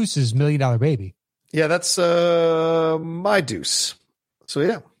my deuce is $1 Million Baby. Yeah, that's my deuce. So,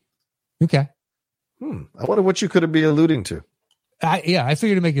 yeah. Okay. I wonder what you could be alluding to. I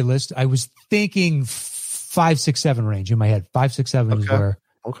figured to make your list. I was thinking 5, 6, 7 range in my head. 5, 6, 7 is where.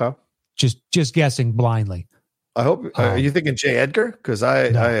 Okay. Just guessing blindly. I hope. Are you thinking J. Edgar? Because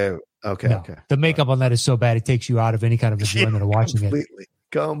okay. The makeup on that is so bad it takes you out of any kind of enjoyment of watching it.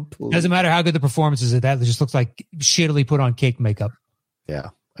 Completely. Doesn't matter how good the performance is at that. It just looks like shittily put on cake makeup. Yeah,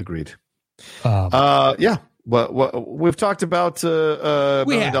 agreed. Yeah. Well, we've talked about $1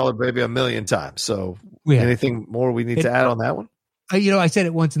 Million Baby a million times. So anything more we need to add on that one? I said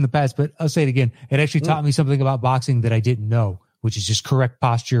it once in the past, but I'll say it again. It actually taught me something about boxing that I didn't know, which is just correct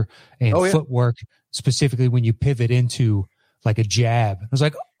posture and footwork, specifically when you pivot into like a jab. I was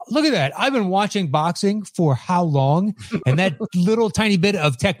like, look at that. I've been watching boxing for how long? And that little tiny bit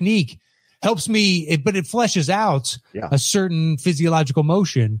of technique helps me, but it fleshes out a certain physiological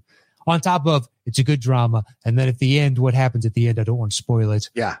motion on top of it's a good drama. And then at the end, what happens at the end, I don't want to spoil it.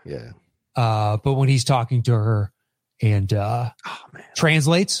 Yeah. But when he's talking to her and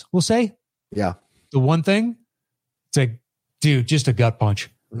translates, we'll say. Yeah. The one thing, it's like, dude, just a gut punch.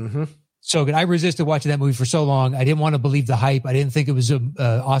 Mm-hmm. So good. I resisted watching that movie for so long. I didn't want to believe the hype. I didn't think it was an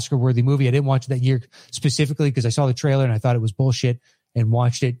Oscar-worthy movie. I didn't watch it that year specifically because I saw the trailer and I thought it was bullshit and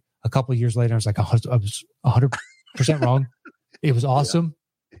watched it a couple of years later. I was like, I was 100% wrong. It was awesome.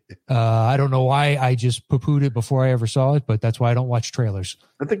 I don't know why I just poo-pooed it before I ever saw it, but that's why I don't watch trailers.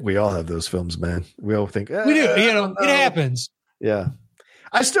 I think we all have those films, man. We all think, we do. It happens. Yeah.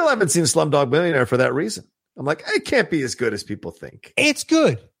 I still haven't seen Slumdog Millionaire for that reason. I'm like, it can't be as good as people think. It's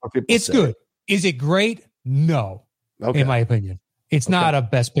good. It's good. Is it great? No. Okay. In my opinion. It's not a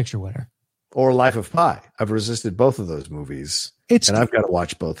Best Picture winner. Or Life of Pi. I've resisted both of those movies. And I've got to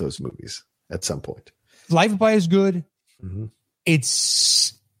watch both those movies at some point. Life of Pi is good. Mm-hmm.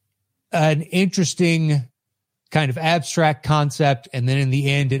 It's an interesting kind of abstract concept. And then in the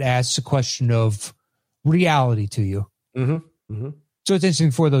end, it asks a question of reality to you. Mm-hmm. Mm-hmm. So it's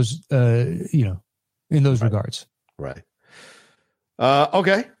interesting for those, in those regards. Right.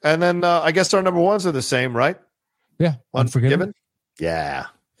 Okay. And then I guess our number ones are the same, right? Yeah. Unforgiven. Yeah.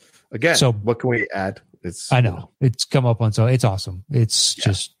 Again, so what can we add? I know it's come up on, so it's awesome. It's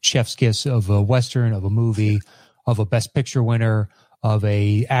just chef's kiss of a Western, of a movie, of a Best Picture winner, of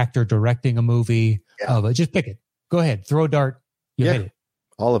a actor directing a movie, just pick it. Go ahead. Throw a dart. You hit it.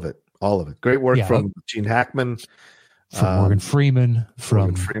 All of it. Great work from Gene Hackman. From Morgan Freeman.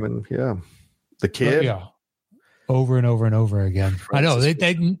 Yeah. The Kid. Over and over and over again. I know.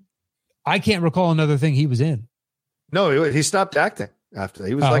 I can't recall another thing he was in. No, he stopped acting after that.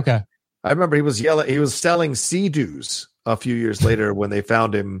 He was okay. I remember he was yelling. He was selling Sea-Doos a few years later when they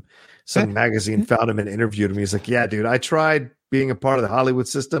found him. Some magazine found him and interviewed him. He's like, yeah, dude, I tried being a part of the Hollywood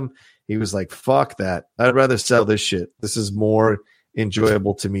system. He was like, fuck that. I'd rather sell this shit. This is more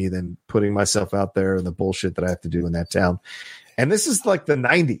enjoyable to me than putting myself out there and the bullshit that I have to do in that town. And this is like the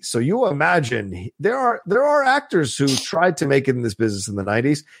 90s. So you imagine there are actors who tried to make it in this business in the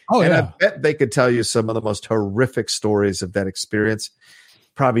 90s. I bet they could tell you some of the most horrific stories of that experience.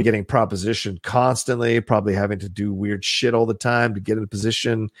 probably getting propositioned constantly, probably having to do weird shit all the time to get in a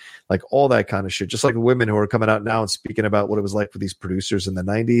position, like all that kind of shit. Just like the women who are coming out now and speaking about what it was like for these producers in the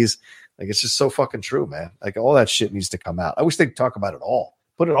 90s. Like, it's just so fucking true, man. Like, all that shit needs to come out. I wish they'd talk about it all.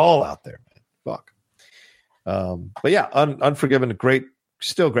 Put it all out there, man. Fuck. But yeah, Unforgiven, great.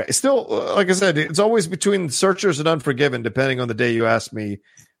 Still great. Still, like I said, it's always between Searchers and Unforgiven, depending on the day you ask me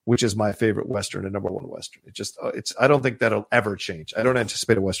which is my favorite Western and number one Western. I don't think that'll ever change. I don't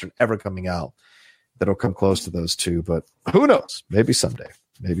anticipate a Western ever coming out that'll come close to those two, but who knows? Maybe someday.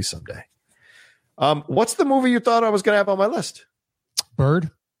 What's the movie you thought I was going to have on my list?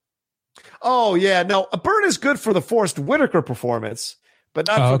 Bird. Oh yeah. No, a Bird is good for the Forrest Whitaker performance, but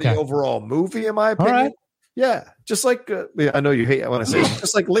not for the overall movie, in my opinion. All right. Yeah. Just like, I know you hate when I say it,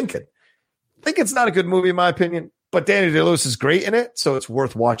 just like Lincoln. Lincoln's not a good movie, in my opinion. But Danny DeLewis is great in it, so it's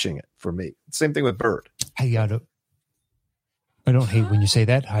worth watching it for me. Same thing with Bird. I don't hate when you say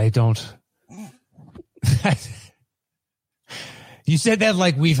that. I don't. You said that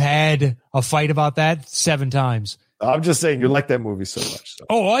like we've had a fight about that 7 times. I'm just saying you like that movie so much. So.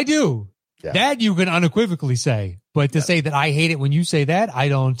 Oh, I do. Yeah. That you can unequivocally say. But to say that I hate it when you say that, I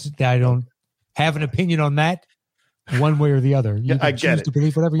don't have an opinion on that. One way or the other. You I get it. To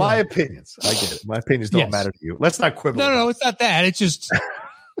believe whatever my opinions. I get it. My opinions don't matter to you. Let's not quibble. No, it's not that. It's just,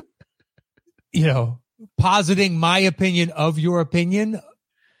 positing my opinion of your opinion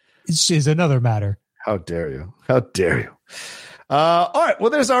is another matter. How dare you? All right. Well,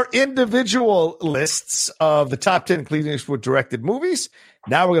 there's our individual lists of the top 10 Clint Eastwood directed movies.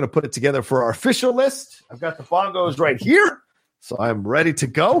 Now we're going to put it together for our official list. I've got the bongos right here, so I'm ready to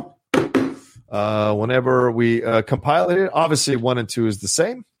go. Whenever we compile it, obviously 1 and 2 is the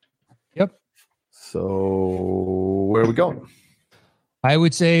same. Yep. So where are we going? I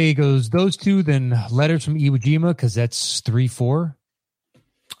would say it goes those 2, then Letters from Iwo Jima, because that's 3, 4.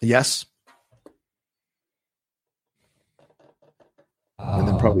 Yes. And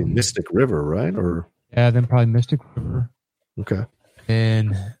then probably Mystic River, right? Or then probably Mystic River. Okay.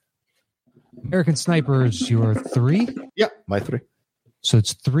 And American Sniper is your 3? Yeah, my 3. So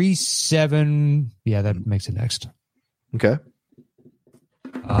it's 3, 7. Yeah, that makes it next. Okay.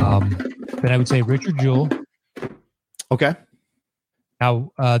 Then I would say Richard Jewell. Okay.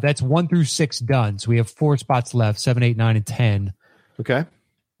 Now that's 1 through 6 done. So we have 4 spots left: 7, 8, 9, and 10. Okay.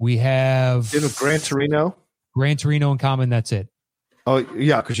 We have Gran Torino. Gran Torino in common. That's it. Oh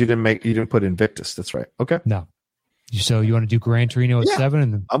yeah, because you didn't put Invictus. That's right. Okay. No. So you want to do Gran Torino at 7,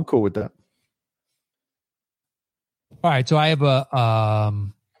 and then I'm cool with that. All right, so I have a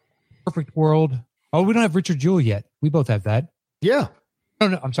Perfect World. Oh, we don't have Richard Jewell yet. We both have that. Yeah.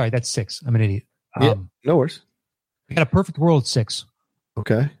 No, I'm sorry. That's 6. I'm an idiot. No worries. I got a Perfect World 6.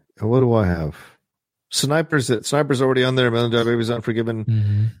 Okay. And what do I have? Sniper's already on there. Million Dollar Baby's Unforgiven.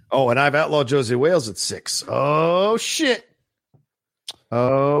 Mm-hmm. Oh, and I've outlawed Josie Wales at 6. Oh shit.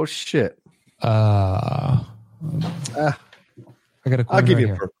 I got a. I'll give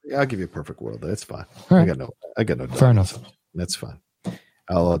you a Perfect World. That's fine. Right. I got no. Fair enough. That's fine.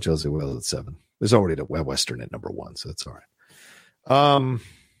 I'll Josie Wales at 7. There's already a Western at number 1, so that's all right.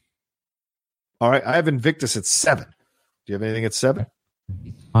 All right. I have Invictus at 7. Do you have anything at 7?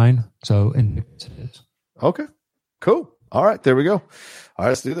 Fine. So Invictus it is. Okay. Cool. All right. There we go. All right.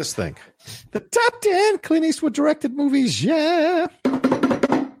 Let's do this thing. The top 10 Clint Eastwood directed movies. Yeah.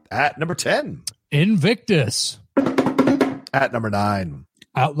 At number 10, Invictus. At number 9,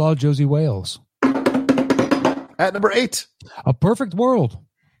 Outlaw Josie Wales. At number 8, A Perfect World.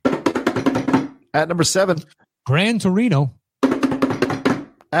 At number 7, Gran Torino.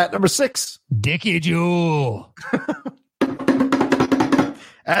 At number 6, Dickie Jewell.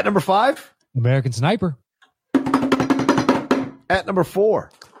 At number 5, American Sniper. At number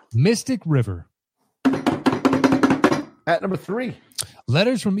 4, Mystic River. At number 3,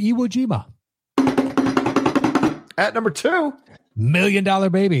 Letters from Iwo Jima. At number 2, Million Dollar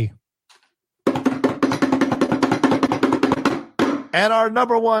Baby. And our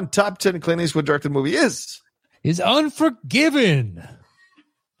number 1 top 10 Clint Eastwood directed movie is Unforgiven,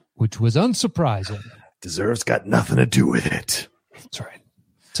 which was unsurprising. Deserves got nothing to do with it. That's right.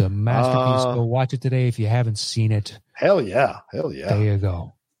 It's a masterpiece. Go watch it today if you haven't seen it. Hell yeah. There you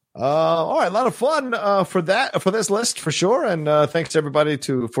go. All right, a lot of fun for this list for sure, and thanks to everybody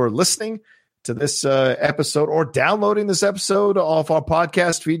for listening to this episode or downloading this episode off our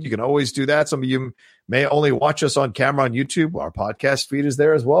podcast feed. You can always do that. Some of you may only watch us on camera on YouTube. Our podcast feed is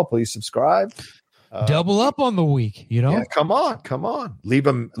there as well. Please subscribe. Double up on the week. Yeah, come on. Leave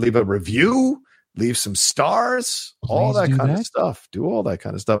a review. Leave some stars. Please all that kind of stuff. Do all that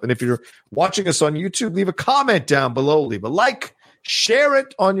kind of stuff. And if you're watching us on YouTube, leave a comment down below. Leave a like. Share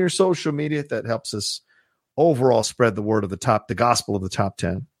it on your social media. That helps us overall spread the word of the gospel of the top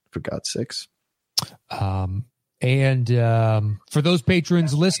 10, for God's sakes. And for those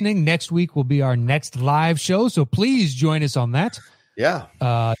patrons listening, next week will be our next live show. So please join us on that. Yeah.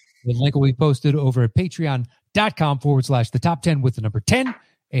 The link will be posted over at patreon.com/the top 10 with the number 10.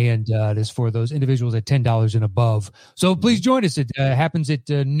 And it is for those individuals at $10 and above. So please join us. It happens at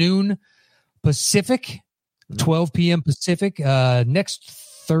noon Pacific, 12 p.m. Pacific, next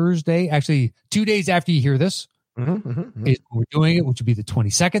Thursday. Actually, 2 days after you hear this. Is we're doing it, which will be the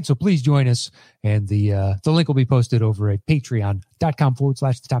 22nd. So please join us, and the link will be posted over at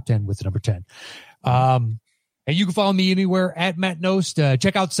patreon.com/the top 10 with the number 10. And you can follow me anywhere at Matt Nost.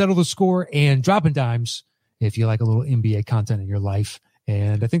 Check out Settle the Score and Dropping Dimes if you like a little NBA content in your life.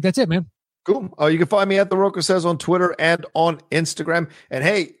 And I think that's it, man. Cool. You can find me at The Rocha Says on Twitter and on Instagram. And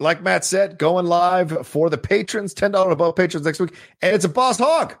hey, like Matt said, going live for the patrons, $10 and above patrons next week. And it's a Boss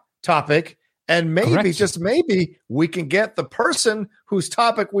Hog topic. And maybe, correct, just maybe, we can get the person whose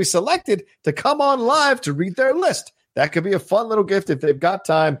topic we selected to come on live to read their list. That could be a fun little gift if they've got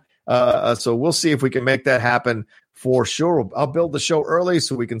time. So we'll see if we can make that happen for sure. I'll build the show early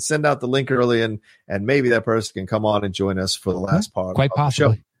so we can send out the link early, and maybe that person can come on and join us for the last part. Quite possibly.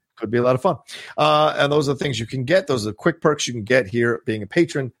 The show. Could be a lot of fun. And those are the things you can get. Those are the quick perks you can get here being a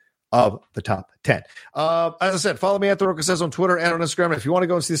patron of the top 10. As I said, follow me at The Rocha Says on Twitter and on Instagram. If you want to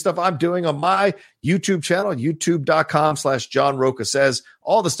go and see the stuff I'm doing on my YouTube channel, youtube.com/John Rocha Says,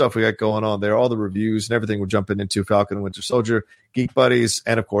 all the stuff we got going on there, all the reviews and everything we're jumping into, Falcon and Winter Soldier, Geek Buddies,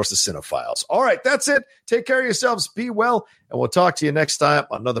 and of course the Cinephiles. All right, that's it. Take care of yourselves. Be well. And we'll talk to you next time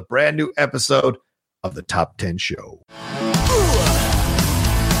on another brand new episode of the Top 10 Show.